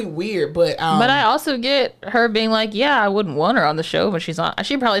just really weird. But I also get her being like, yeah, I wouldn't want her on the show, but she's on.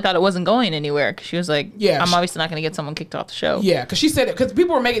 She probably thought it wasn't going anywhere because she was like, yeah, I'm obviously not going to get someone kicked off the show. Yeah, because she said it because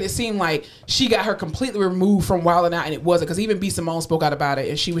people were making it seem like she got her completely removed from Wild 'N Out, and it wasn't. Because even B. Simone spoke out about it,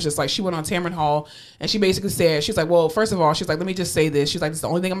 and she was just like, she went on Tamron Hall, and she basically said, she's like, well, first of all, she's like, let me just say this. She's like, this is the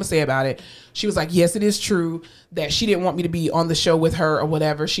only thing I'm gonna say about it. She was like, yes, it is true that she didn't want me to be on the show with her or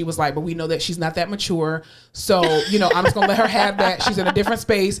whatever. She was like, but we know that she's not that mature, so I'm just gonna let her have that. She's in a different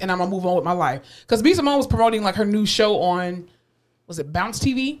space, and I'm gonna move on with my life. Because B. Simone was promoting like her new show on, was it Bounce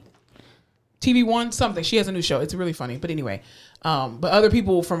TV? TV One, something. She has a new show. It's really funny. But anyway, but other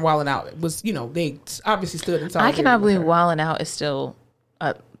people from Wild 'N Out was, they obviously stood inside. I cannot believe Wild 'N Out is still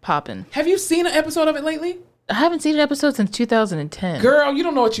popping. Have you seen an episode of it lately? I haven't seen an episode since 2010. Girl, you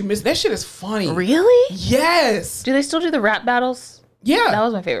don't know what you missed. That shit is funny. Really? Yes. Do they still do the rap battles? Yeah. That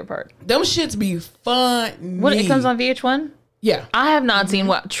was my favorite part. Them shits be funny. What, it comes on VH1? Yeah. I have not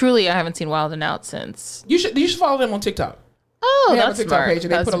seen truly I haven't seen Wild 'N Out since. You should follow them on TikTok. Oh, they that's have a TikTok smart. page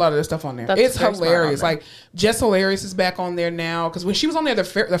and they put a lot of their stuff on there. It's hilarious. Like Jess Hilarious is back on there now because when she was on there the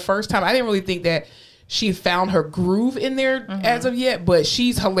first time, I didn't really think that she found her groove in there as of yet, but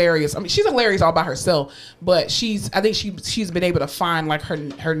she's hilarious. I mean, she's hilarious all by herself, but I think she's been able to find like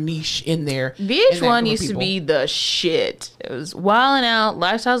her niche in there. VH1 used to be the shit. It was Wild 'N Out,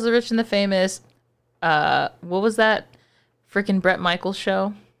 Lifestyles of the Rich and the Famous. What was that freaking Bret Michaels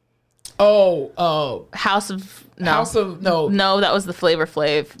show? Oh, House of No, that was the Flavor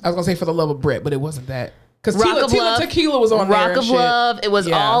Flav. I was gonna say For the Love of Bret, but it wasn't that. Because Tila Tequila was on there. Rock of Love. It was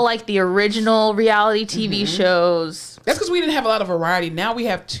all like the original reality TV shows. That's because we didn't have a lot of variety. Now we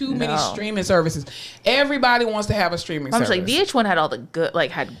have too many streaming services. Everybody wants to have a streaming service. I'm just like, VH1 had all the good,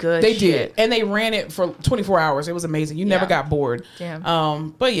 had good They shit. did. And they ran it for 24 hours. It was amazing. You never got bored.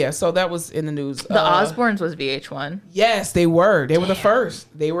 Damn. But yeah, so that was in the news. The Osbournes was VH1. Yes, they were. They were the first.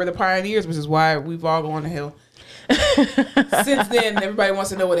 They were the pioneers, which is why we've all gone to hell. Since then, everybody wants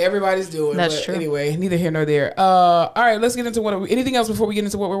to know what everybody's doing. That's true. Anyway, neither here nor there. All right, let's get into anything else before we get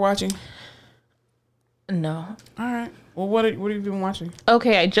into what we're watching? No. All right. Well, what have you been watching?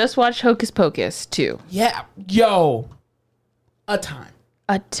 Okay, I just watched Hocus Pocus 2. Yeah. Yo. A time.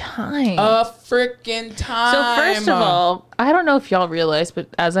 A time. A freaking time. So first of all, I don't know if y'all realize, but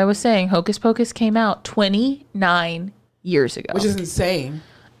as I was saying, Hocus Pocus came out 29 years ago. Which is insane.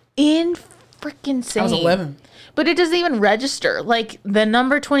 Freaking insane. I was 11. But it doesn't even register. Like, the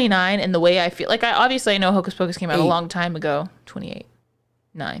number 29 and the way I feel. Like, I know Hocus Pocus came out a long time ago. 28.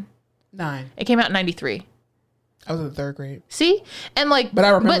 9. It came out in 93. I was in the third grade. See? And but I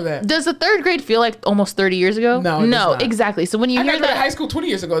remember that. Does the third grade feel like almost 30 years ago? No, exactly. So when you hear that, high school 20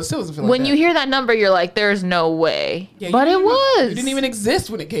 years ago, it still doesn't feel like when you hear that number, you're like, there's no way. Yeah, but it was. You didn't even exist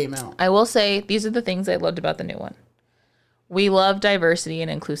when it came out. I will say, these are the things I loved about the new one. We love diversity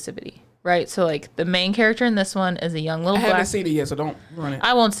and inclusivity. Right, so the main character in this one is a young little black. I haven't seen it yet, so don't run it.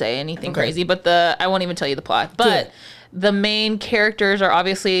 I won't say anything crazy, but I won't even tell you the plot. But the main characters are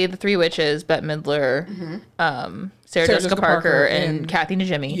obviously the three witches: Bette Midler, Sarah Jessica Parker and Kathy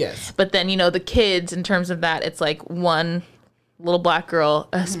Najimy. Yes. But then, the kids, in terms of that, it's like one little black girl,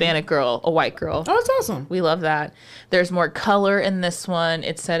 a Hispanic girl, a white girl. Oh, that's awesome. We love that. There's more color in this one.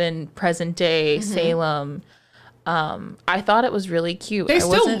 It's set in present day Salem. I thought it was really cute. They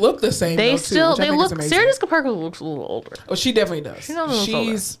still look the same. They though, still too, they look. Sarah Jessica Parker looks a little older. Oh, she definitely does.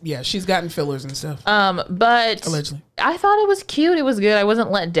 She's she's gotten fillers and stuff. But Allegedly. I thought it was cute. It was good. I wasn't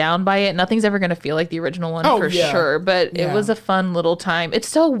let down by it. Nothing's ever gonna feel like the original one for sure. But it was a fun little time. It's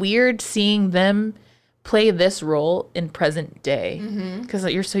so weird seeing them play this role in present day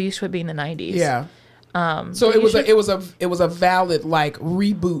because you're so used to it being the 90s. Yeah. So it was a valid like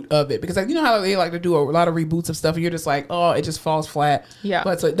reboot of it because like, you know how they like to do a lot of reboots of stuff and you're just like, oh, it just falls flat. Yeah.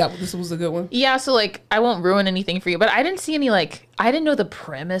 But so this was a good one. Yeah. So like I won't ruin anything for you, but I didn't see any I didn't know the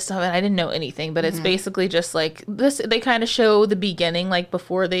premise of it. I didn't know anything, but it's basically just like this. They kind of show the beginning, like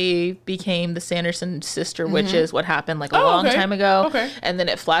before they became the Sanderson sister witches, what happened like a long time ago. Okay. And then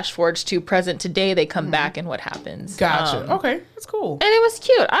it flash forwards to present today. They come back and what happens. Gotcha. Okay. That's cool. And it was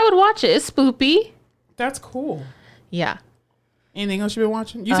cute. I would watch it. It's spoopy. That's cool. Yeah. Anything else you've been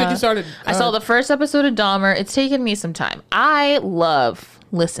watching? You said you started. I saw the first episode of Dahmer. It's taken me some time. I love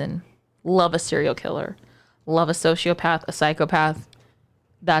a serial killer, love a sociopath, a psychopath.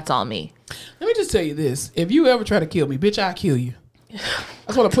 That's all me. Let me just tell you this. If you ever try to kill me, bitch, I'll kill you. I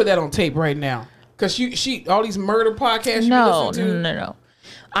just want to put that on tape right now. Because she all these murder podcasts you listen to. No.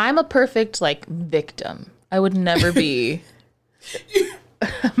 I'm a perfect, victim. I would never be...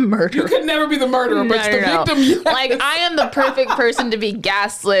 murderer. You could never be the murderer, but the victim. Yes. Like I am the perfect person to be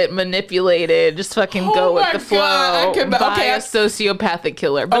gaslit, manipulated, just fucking go with the flow by a sociopathic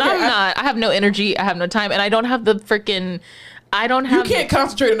killer. But I'm not. I have no energy. I have no time, and I don't have the freaking. I don't have. You can't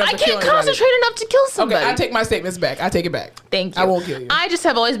concentrate enough. I can't concentrate enough to kill somebody. Okay, I take my statements back. I take it back. Thank you. I won't kill you. I just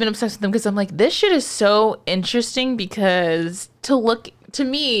have always been obsessed with them because I'm like, this shit is so interesting because to look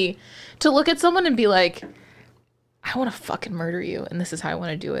at someone and be like, I want to fucking murder you, and this is how I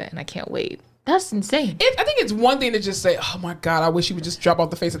want to do it, and I can't wait. That's insane. I think it's one thing to just say, oh my God, I wish you would just drop off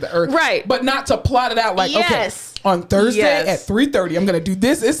the face of the earth. Right. But not to plot it out like, okay, on Thursday at 3:30, I'm going to do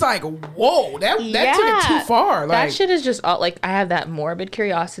this. It's like, whoa, that took it too far. Like, that shit is just, I have that morbid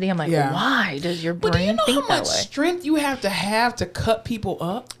curiosity. I'm like, why does your brain think that way? But do you know how much strength you have to cut people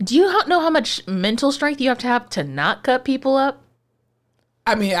up? Do you know how much mental strength you have to not cut people up?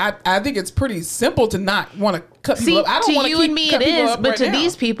 I mean, I think it's pretty simple to not want to cut people up. I don't want to you and me it is, but to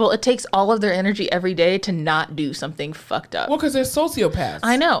these people, it takes all of their energy every day to not do something fucked up. Well, because they're sociopaths.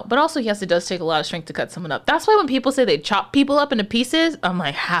 I know, but also, yes, it does take a lot of strength to cut someone up. That's why when people say they chop people up into pieces, I'm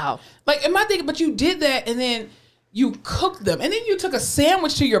like, how? Like, am I thinking, but you did that and then you cooked them and then you took a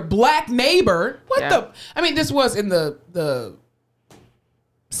sandwich to your black neighbor. What the? I mean, this was in the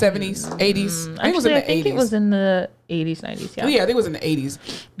 70s, 80s. I think it was in the 80s, 90s. Yeah. Well, yeah, I think it was in the 80s.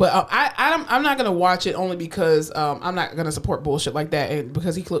 But I'm not gonna watch it only because I'm not gonna support bullshit like that, and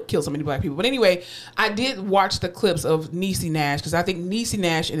because he killed so many black people. But anyway, I did watch the clips of Niecy Nash because I think Niecy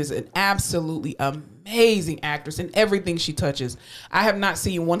Nash is an absolutely amazing actress in everything she touches. I have not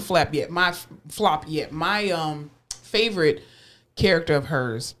seen one flop yet. My favorite character of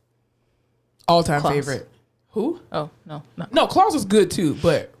hers, all-time favorite. Who? Oh, no. No, Claus was good too,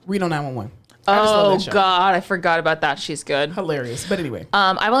 but Reno 911. Oh, God. I forgot about that. She's good. Hilarious. But anyway.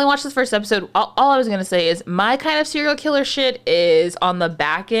 I've only watched the first episode. All I was going to say is my kind of serial killer shit is on the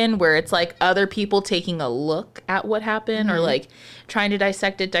back end where it's like other people taking a look at what happened or like trying to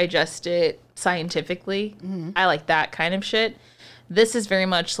dissect it, digest it scientifically. I like that kind of shit. This is very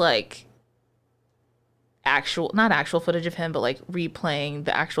much like not actual footage of him, but like replaying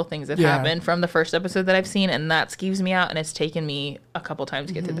the actual things that happened from the first episode that I've seen, and that skeeves me out, and it's taken me a couple times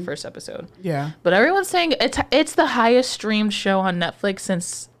to get through the first episode. Yeah. But everyone's saying it's the highest streamed show on Netflix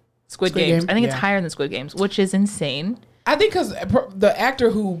since Squid Games. I think it's higher than Squid Games, which is insane. I think because the actor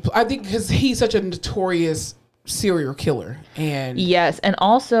because he's such a notorious serial killer, and yes, and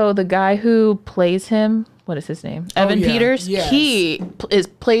also the guy who plays him, what is his name? Evan Peters. Yes. He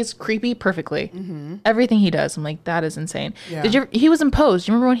plays creepy perfectly. Everything he does, I'm like, that is insane. Yeah. He was in Pose.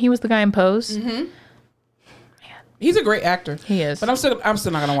 Do you remember when he was the guy in Pose? Man. He's a great actor. He is. But I'm still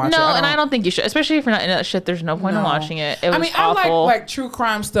not gonna watch it. No, and I don't think you should, especially if you're not in that shit. There's no point in watching it. It was awful. I like true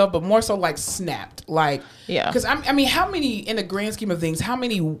crime stuff, but more so like Snapped. Like, because how many, in the grand scheme of things, how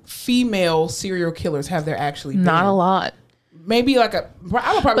many female serial killers have there actually been? Not a lot. Maybe I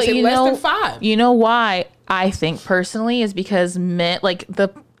would probably say less than 5. You know why I think personally is because men, like the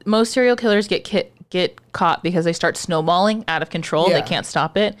most serial killers get get caught because they start snowballing out of control. Yeah. They can't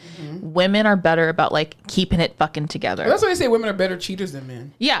stop it. Women are better about like keeping it fucking together. That's why they say women are better cheaters than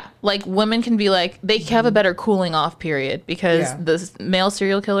men. Yeah, like women can be like, they have a better cooling off period because Yeah. the male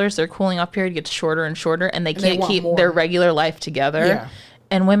serial killers, their cooling off period gets shorter and shorter, and they they can't want keep more. their regular life together. Yeah.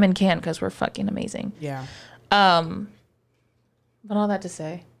 And women can because we're fucking amazing. Yeah. But all that to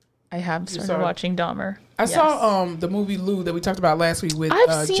say, I have saw started it? watching Dahmer. I Yes. saw the movie Lou that we talked about last week with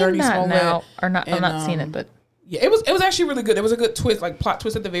I've seen Journey that Smollett. now, or not. I'm and, not seeing it, but yeah, it was actually really good. It was a good twist, like plot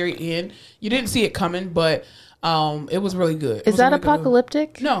twist at the very end. You didn't see it coming, but it was really good. It is was a that really good movie.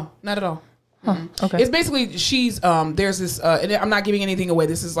 apocalyptic? No, not at all. Okay. It's basically she's there's this and I'm not giving anything away.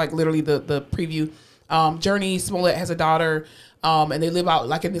 This is like literally the preview. Journey Smollett has a daughter, and they live out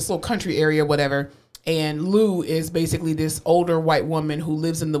like in this little country area, whatever. And Lou is basically this older white woman who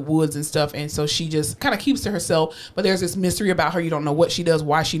lives in the woods and stuff, and so she just kind of keeps to herself. But there's this mystery about her. You don't know what she does,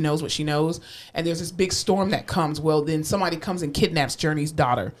 why she knows what she knows, and there's this big storm that comes. Well, then somebody comes and kidnaps Journey's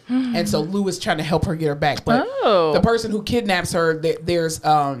daughter, and so Lou is trying to help her get her back. But Oh. the person who kidnaps her, there's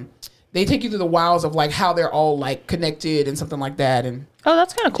they take you through the wilds of like how they're all like connected and something like that, and. Oh,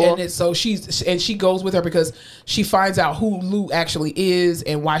 that's kind of cool. And so she goes with her because she finds out who Lou actually is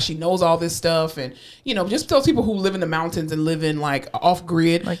and why she knows all this stuff, and just those people who live in the mountains and live in like off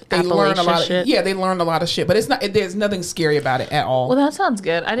grid, Like they learn a Appalachia lot. shit. They learn a lot of shit, but it's not. There's nothing scary about it at all. Well, that sounds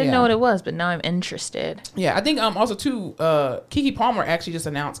good. I didn't Yeah. know what it was, but now I'm interested. Yeah, I think also too, Keke Palmer actually just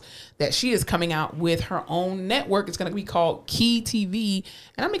announced that she is coming out with her own network. It's going to be called Key TV,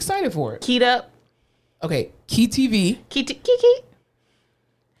 and I'm excited for it. Keyed up. Okay, Key TV. Kiki.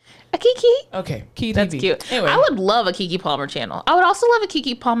 A Kiki. Okay, Key That's TV. cute. Anyway, I would love a Kiki Palmer channel. I would also love a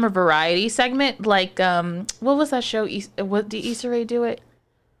Kiki Palmer variety segment. Like, what was that show? What did Issa Rae do it?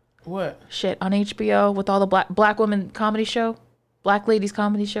 what? Shit, on HBO with all the black women comedy show, Black Ladies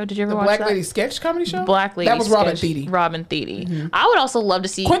comedy show. Did you ever The watch Black that? Lady sketch comedy show. Black Ladies. That was Robin sketch. Thede. Robin Thede. I would also love to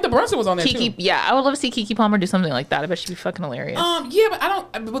see Quinta Brunson was on there Kiki. too. Yeah, I would love to see Kiki Palmer do something like that. I bet she'd be fucking hilarious. Yeah, but I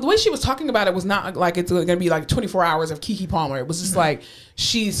don't. But the way she was talking about it was not like it's going to be like 24 hours of Keke Palmer. It was just like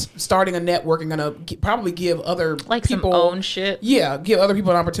she's starting a network and going to probably give other like people some own shit. Yeah, give other people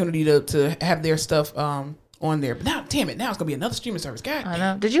an opportunity to have their stuff on there. But now, damn it, now it's going to be another streaming service. God. I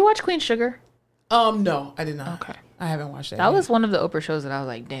know. Did you watch Queen Sugar? No, I did not. Okay. I haven't watched that. That yet. was one of the Oprah shows that I was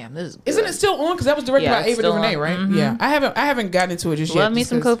like, damn, this is good. Isn't it still on? Because that was directed Yeah, by it's Ava still DuVernay, on. right? Yeah, I haven't gotten into it just yet. Love me just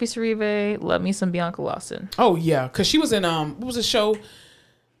some 'cause- Kofi Sirive. Love me some Bianca Lawson. Oh yeah, because she was in what was the show?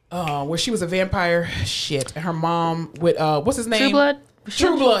 Where she was a vampire. Shit, and her mom with what's his name? True Blood?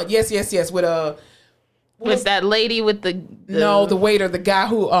 True Blood. Yes. With that lady with the The waiter, the guy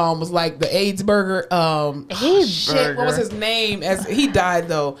who was like the AIDS burger. AIDS shit, what was burger. his name? As he died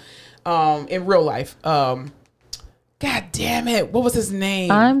though, in real life. God damn it, what was his name?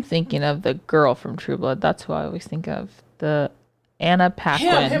 I'm thinking of the girl from True Blood. That's who I always think of. The Anna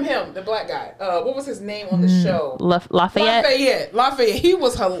Paquin. him, the black guy. What was his name on the show? Lafayette. Lafayette. He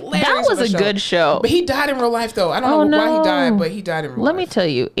was hilarious. That was on the a good show. But he died in real life though. I don't know why he died, but he died in real Let life. me tell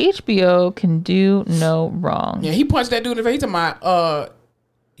you, HBO can do no wrong. Yeah, he punched that dude in the face. He told my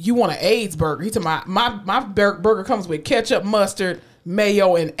you want an AIDS burger? He told my burger comes with ketchup, mustard,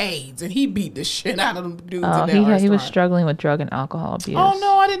 mayo, and AIDS, and he beat the shit out of them dudes Oh, in that he was restaurant. struggling with drug and alcohol abuse. Oh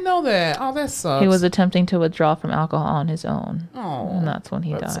no, I didn't know that. Oh, that sucks. He was attempting to withdraw from alcohol on his own. Oh, And that's when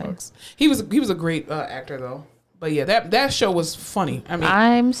he that died. sucks. He was a great actor though. But yeah, that show was funny. I mean,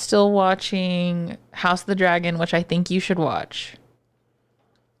 I'm still watching House of the Dragon, which I think you should watch.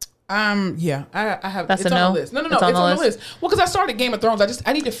 yeah, I have. That's it's a on no? the list. No, It's on the list? Well, because I started Game of Thrones,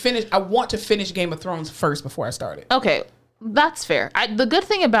 I need to finish. I want to finish Game of Thrones first before I start it. Okay, that's fair. The good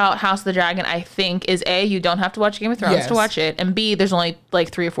thing about House of the Dragon, I think, is A, you don't have to watch Game of Thrones Yes. to watch it, and B, there's only like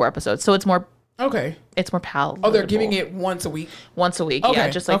 3 or 4 episodes, so it's more Okay. palatable. Oh, they're giving it once a week. once a week, yeah, Okay,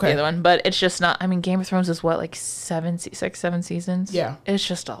 just like okay. the other one. But it's just not. I mean, Game of Thrones is what, like 7 seasons. Yeah. it's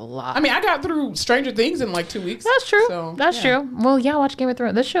just a lot. I mean, I got through Stranger Things in like 2 weeks. that's true. So, That's yeah. true. Well, yeah, watch Game of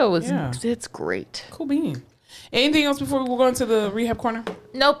Thrones. This show is Yeah. it's great. Cool bean. Anything else before we go into the rehab corner?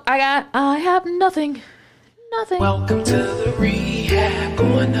 Nope, I have nothing. Nothing. Welcome to the Rehab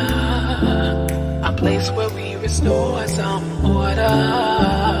Corner, a place where we restore some order.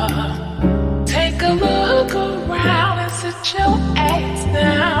 Take a look around and sit your ass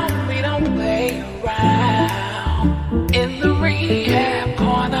down. We don't play around. In the Rehab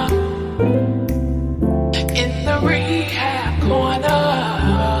Corner. In the Rehab Corner.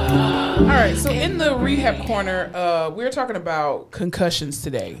 All right. So in the rehab corner, we're talking about concussions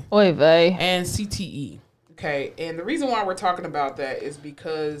today Oy vey. and CTE. Okay. And the reason why we're talking about that is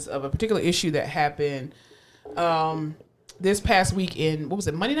because of a particular issue that happened this past week in, what was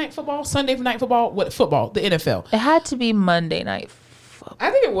it, Monday Night Football? Sunday Night Football? What football? The NFL. It had to be Monday Night Football.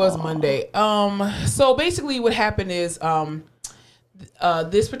 I think it was Monday. So basically what happened is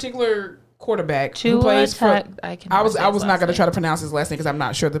this particular quarterback who plays for, I was not going to try to pronounce his last name because I'm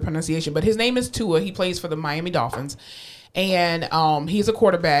not sure the pronunciation, but his name is Tua. He plays for the Miami Dolphins, and he's a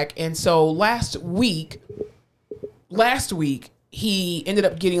quarterback. And so last week he ended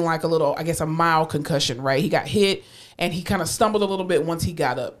up getting like a little, I guess, a mild concussion, right? He got hit and he kind of stumbled a little bit once he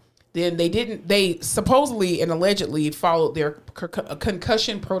got up. Then they supposedly and allegedly followed their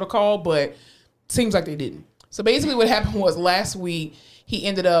concussion protocol, but seems like they didn't. So basically what happened was last week he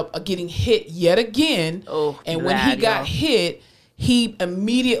ended up getting hit yet again. And when he got hit, he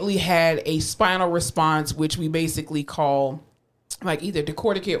immediately had a spinal response, which we basically call like either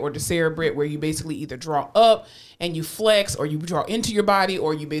decorticate or decerebrate, where you basically either draw up and you flex, or you draw into your body,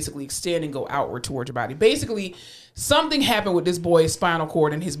 or you basically extend and go outward towards your body. Basically, something happened with this boy's spinal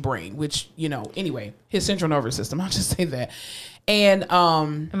cord and his brain, which, anyway, his central nervous system. I'll just say that. And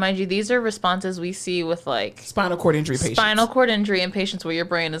mind you, these are responses we see with like spinal cord injury patients. Spinal cord injury in patients where your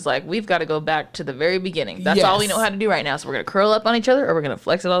brain is like, we've got to go back to the very beginning. That's all we know how to do right now. So we're going to curl up on each other, or we're going to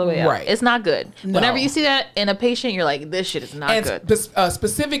flex it all the way out. Right. It's not good. No. Whenever you see that in a patient, you're like, this shit is not good.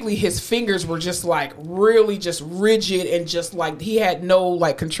 Specifically, his fingers were just like really just rigid, and just like he had no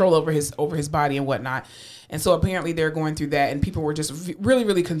like control over his body and whatnot. And so apparently they're going through that, and people were just really,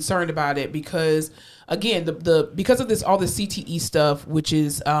 really concerned about it because, again, because of all this CTE stuff, which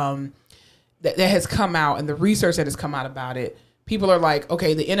is that has come out, and the research that has come out about it, people are like,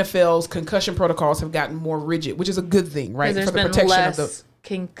 okay, the NFL's concussion protocols have gotten more rigid, which is a good thing, right? For the protection of the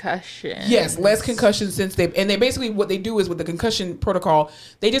concussion. Yes, less concussions since they basically what they do is with the concussion protocol,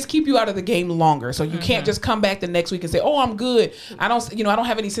 they just keep you out of the game longer. So you can't just come back the next week and say, "Oh, I'm good. I don't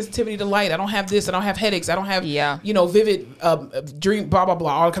have any sensitivity to light. I don't have this. I don't have headaches. I don't have vivid dream, blah blah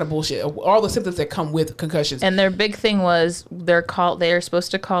blah, all kind of bullshit. All the symptoms that come with concussions." And their big thing was they're supposed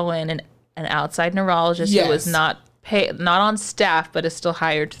to call in an outside neurologist who was not on staff, but is still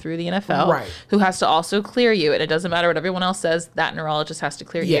hired through the NFL, right? Who has to also clear you, and it doesn't matter what everyone else says. That neurologist has to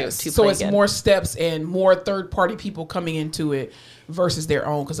clear you. So it's more steps and more third-party people coming into it versus their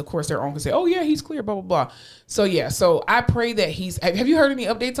own, because of course their own can say, "Oh yeah, he's clear," blah blah blah. So yeah, so I pray that he's. Have you heard any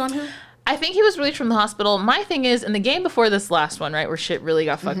updates on him? I think he was released from the hospital. My thing is, in the game before this last one, right, where shit really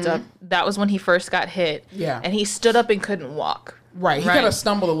got fucked up, that was when he first got hit. Yeah, and he stood up and couldn't walk. Right, he kind of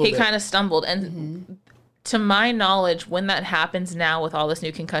stumbled a little bit. He kind of stumbled, and to my knowledge, when that happens now with all this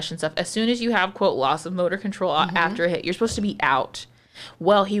new concussion stuff, as soon as you have, quote, loss of motor control after a hit, you're supposed to be out.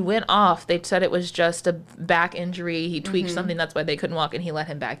 Well, he went off. They said it was just a back injury. He tweaked something. That's why they couldn't walk, and he let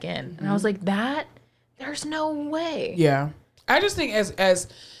him back in. And I was like, there's no way. Yeah. I just think as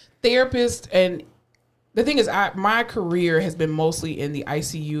therapists, and the thing is, my career has been mostly in the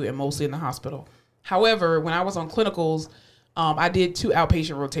ICU and mostly in the hospital. However, when I was on clinicals, I did 2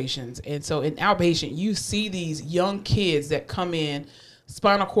 outpatient rotations. And so in outpatient, you see these young kids that come in,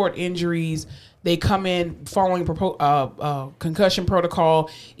 spinal cord injuries. They come in following concussion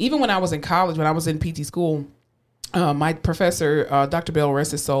protocol. Even when I was in college, when I was in PT school, my professor, Dr. Bell,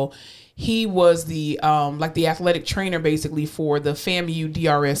 rest his soul, he was the the athletic trainer basically for the FAMU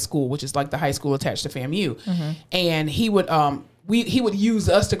DRS school, which is like the high school attached to FAMU. And he would he would use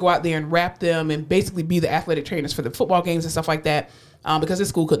us to go out there and wrap them and basically be the athletic trainers for the football games and stuff like that, because this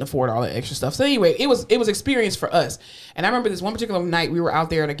school couldn't afford all that extra stuff. So anyway, it was experience for us. And I remember this one particular night we were out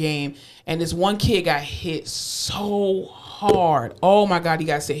there in a game, and this one kid got hit so hard. Oh my God, he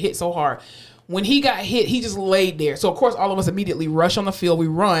got hit so hard. When he got hit, he just laid there. So of course, all of us immediately rush on the field. We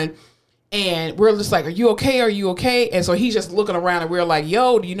run. And we're just like, "Are you okay? Are you okay?" And so he's just looking around, and we're like,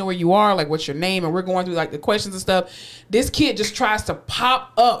 "Yo, do you know where you are? Like, what's your name?" And we're going through like the questions and stuff. This kid just tries to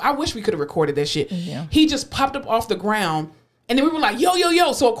pop up. I wish we could have recorded that shit. Yeah. He just popped up off the ground. And then we were like, yo, yo,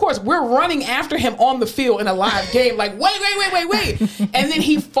 yo. So, of course, we're running after him on the field in a live game. Like, wait. And then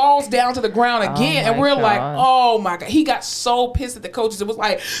he falls down to the ground again. And we're like, oh, my God. He got so pissed at the coaches. It was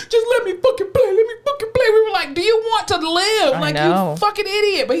like, just let me fucking play. Let me fucking play. We were like, do you want to live? Like, you fucking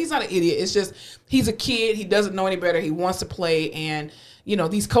idiot. But he's not an idiot. It's just he's a kid. He doesn't know any better. He wants to play. And,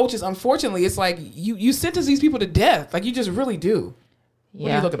 these coaches, unfortunately, it's like you sentence these people to death. Like, you just really do.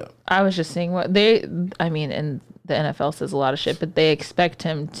 What are you looking up? I was just saying and the NFL says a lot of shit, but they expect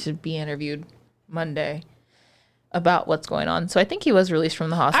him to be interviewed Monday about what's going on. So I think he was released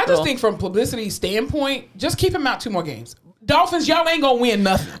from the hospital. I just think from publicity standpoint, just keep him out 2 more games. Dolphins, y'all ain't gonna win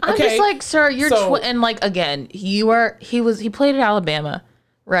nothing. Okay? I'm just like, sir, you're and like again, he played at Alabama,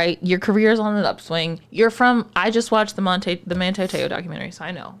 right? Your career's on an upswing. I just watched the Manti Te'o documentary, so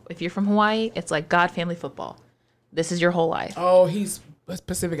I know. If you're from Hawaii, it's like God, family, football. This is your whole life. Oh, he's a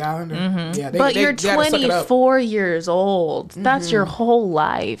Pacific Islander. Yeah, But you're gotta suck it up. 24 years old. That's your whole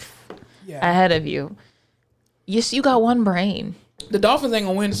life ahead of you. You got one brain. The Dolphins ain't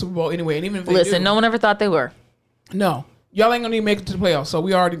gonna win the Super Bowl anyway. And even if they Listen, do, no one ever thought they were. no, y'all ain't gonna even make it to the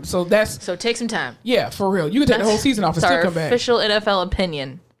playoffs. So that's So take some time. yeah, for real. You can take the whole season off and It's still our come back. official NFL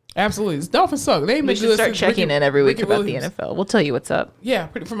opinion. Absolutely, the Dolphins suck. They ain't We been should good start since checking Ricky- in every week Ricky about Williams. the NFL. We'll tell you what's up. Yeah,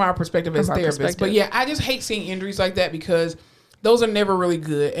 from our perspective as From our therapists. perspective. But yeah, I just hate seeing injuries like that because those are never really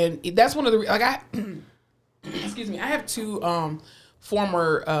good, and that's one of the like I excuse me. I have two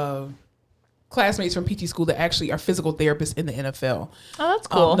former classmates from PT school that actually are physical therapists in the NFL. Oh, that's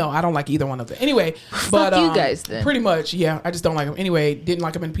cool. No, I don't like either one of them. Anyway, but you guys then. Pretty much, yeah. I just don't like them. Anyway, didn't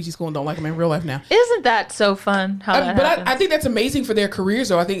like them in PT school and don't like them in real life now. Isn't that so fun? How that But happens? I think that's amazing for their careers,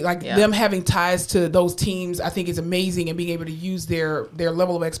 though. I think like Yeah. them having ties to those teams, I think is amazing, and being able to use their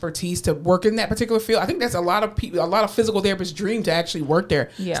level of expertise to work in that particular field. I think that's a lot of people, a lot of physical therapists' dream to actually work there.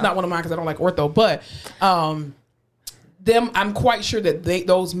 Yeah. It's not one of mine because I don't like ortho, but I'm quite sure that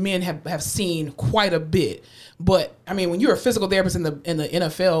those men have seen quite a bit. But I mean, when you're a physical therapist in the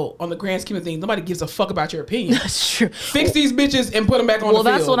NFL, on the grand scheme of things, nobody gives a fuck about your opinion. That's true. Fix these bitches and put them back on the field. Well,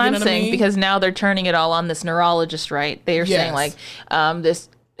 that's what You I'm know I saying mean? because now they're turning it all on this neurologist, right? They are saying Yes. like this.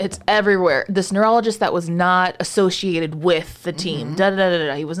 It's everywhere. This neurologist that was not associated with the team. Da da da da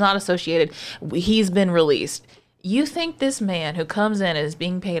da. He was not associated. He's been released. You think this man who comes in and is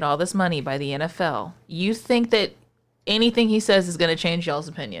being paid all this money by the NFL? You think that anything he says is going to change y'all's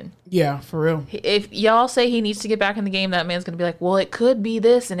opinion? Yeah, for real. If y'all say he needs to get back in the game, that man's going to be like, well, it could be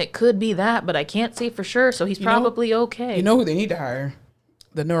this and it could be that, but I can't say for sure. So he's probably okay. You know who they need to hire?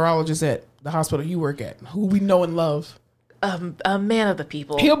 The neurologist at the hospital you work at, who we know and love. A man of the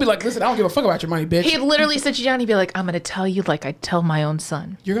people. He'll be like, listen, I don't give a fuck about your money, bitch. He'd literally sit you down. He'd be like, "I'm gonna tell you like I tell my own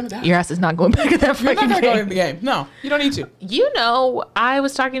son. You're gonna die. Your ass is not going back at that You're not fucking gonna go in game." the game. No, you don't need to. You know, I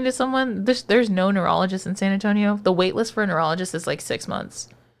was talking to someone. There's no neurologist in San Antonio. The wait list for a neurologist is like 6 months.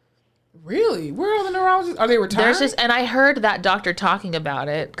 Really? Where are the neurologists? Are they retired? There's just, and I heard that doctor talking about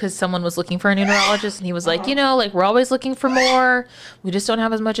it because someone was looking for a new neurologist, and he was like, you know, like we're always looking for more. We just don't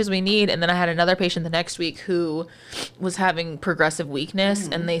have as much as we need. And then I had another patient the next week who was having progressive weakness,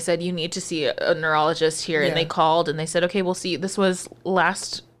 and they said you need to see a neurologist here. And they called, and they said, okay, we'll see. This was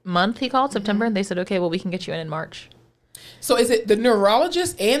last month. He called September, and they said, okay, well we can get you in March. So is it the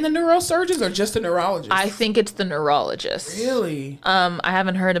neurologist and the neurosurgeons, or just the neurologist? I think it's the neurologist. Really? I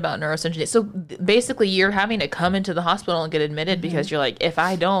haven't heard about neurosurgery. So basically, you're having to come into the hospital and get admitted because you're like, if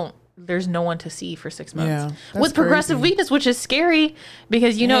I don't, there's no one to see for 6 months. Yeah, that's with progressive crazy. weakness, which is scary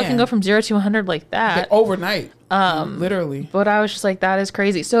because you know it can Man. go from 0 to 100 like that. Overnight. Literally. But I was just like, that is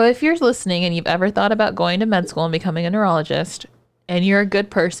crazy. So if you're listening and you've ever thought about going to med school and becoming a neurologist, and you're a good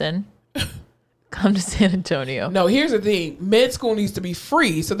person, come to San Antonio. No, here's the thing. Med school needs to be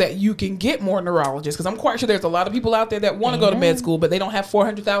free so that you can get more neurologists. Because I'm quite sure there's a lot of people out there that want to go to med school, but they don't have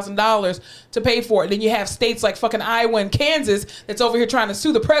 $400,000 to pay for it. Then you have states like fucking Iowa and Kansas that's over here trying to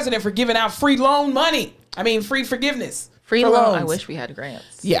sue the president for giving out free loan money. I mean, free forgiveness. Free for loan. I loans. wish we had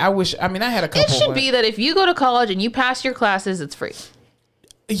grants. Yeah, I wish. I mean, I had a couple. It should but- be that if you go to college and you pass your classes, it's free.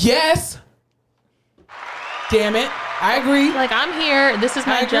 Yes. Damn it. I agree. Like, I'm here. This is I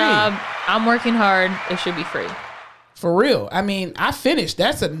my agree. job. I'm working hard. It should be free. For real. I mean, I finished.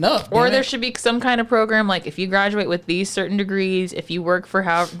 That's enough. Or damn there it. should be some kind of program like if you graduate with these certain degrees, if you work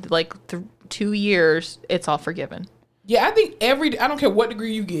for 2 years, it's all forgiven. Yeah, I think I don't care what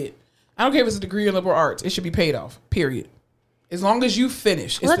degree you get. I don't care if it's a degree in liberal arts. It should be paid off. Period. As long as you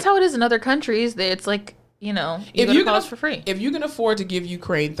finish. Well, that's how it is in other countries. It's like, you know, you go to college for free. If you can afford to give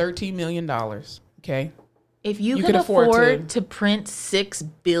Ukraine $13 million, okay? If you You can can afford afford to print $6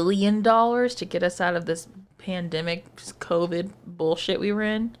 billion to get us out of this pandemic, COVID bullshit we were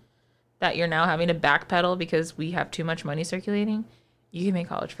in, that you're now having to backpedal because we have too much money circulating, you can make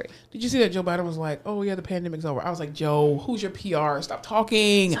college free. Did you see that Joe Biden was like, oh, yeah, the pandemic's over? I was like, Joe, who's your PR? Stop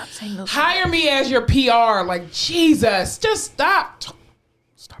talking. Stop saying those Hire me as your PR. Like, Jesus, just stop.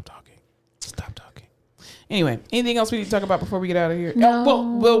 Stop talking. Stop talking. Anyway, anything else we need to talk about before we get out of here? No.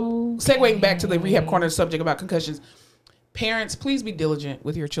 Well, segueing back to the rehab corner subject about concussions. Parents, please be diligent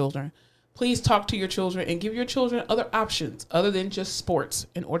with your children. Please talk to your children and give your children other options other than just sports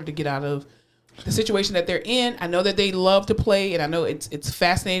in order to get out of the situation that they're in. I know that they love to play, and I know it's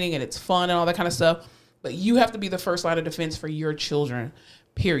fascinating and it's fun and all that kind of stuff, but you have to be the first line of defense for your children,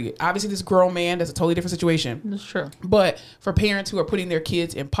 period. Obviously, this grown man, that's a totally different situation. That's true. But for parents who are putting their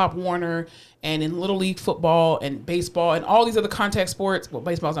kids in Pop Warner and in Little League football and baseball and all these other contact sports, well,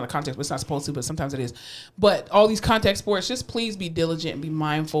 baseball's not a contact, but it's not supposed to, but sometimes it is. But all these contact sports, just please be diligent and be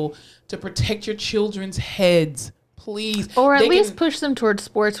mindful to protect your children's heads, Please. Or at They least can- push them towards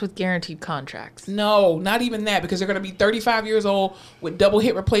sports with guaranteed contracts. No, not even that, because they're going to be 35 years old with double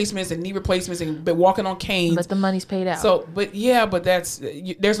hip replacements and knee replacements and been walking on canes. But the money's paid out. So, but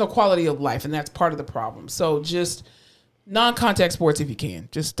there's no quality of life, and that's part of the problem. So just non-contact sports if you can.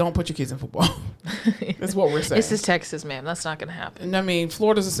 Just don't put your kids in football. That's what we're saying. This is Texas, man. That's not going to happen. And I mean,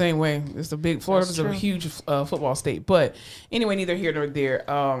 Florida's the same way. Florida's a true. huge football state. But anyway, neither here nor there.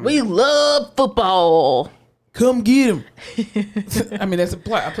 We love football. Come get him. I mean, that's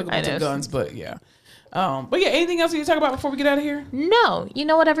applicable I to know. guns, but yeah. But yeah, anything else you need to talk about before we get out of here? No. You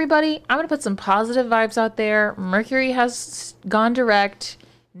know what, everybody? I'm going to put some positive vibes out there. Mercury has gone direct.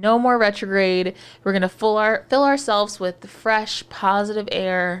 No more retrograde. We're going to fill ourselves with fresh, positive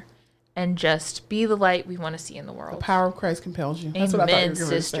air and just be the light we want to see in the world. Power of Christ compels you. That's what I thought you Amen, were going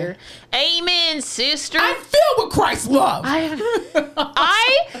to sister. say. Amen, sister. I'm filled with Christ's love.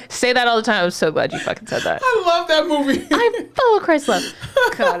 I say that all the time. I'm so glad you fucking said that. I love that movie. I'm full of Christ's love.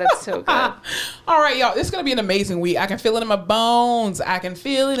 God, it's so good. All right, y'all. It's going to be an amazing week. I can feel it in my bones. I can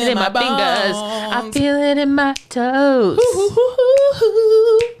feel it in my bones. fingers. I feel it in my toes.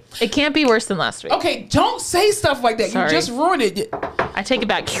 It can't be worse than last week. Okay, don't say stuff like that. Sorry. You just ruined it. I take it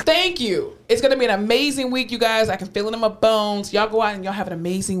back. Thank you. It's going to be an amazing week, you guys. I can feel it in my bones. Y'all go out and y'all have an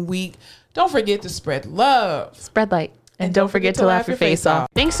amazing week. Don't forget to spread love. Spread light. And don't forget to laugh your face off.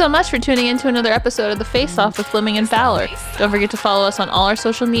 Thanks so much for tuning in to another episode of The Face Off with Fleming and Fowler. Don't forget to follow us on all our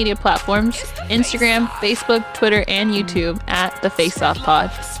social media platforms, Instagram, Facebook, Twitter, and YouTube at The Face Off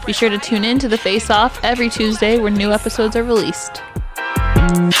Pod. Be sure to tune in to The Face Off every Tuesday where new episodes are released.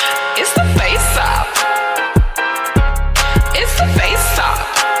 It's the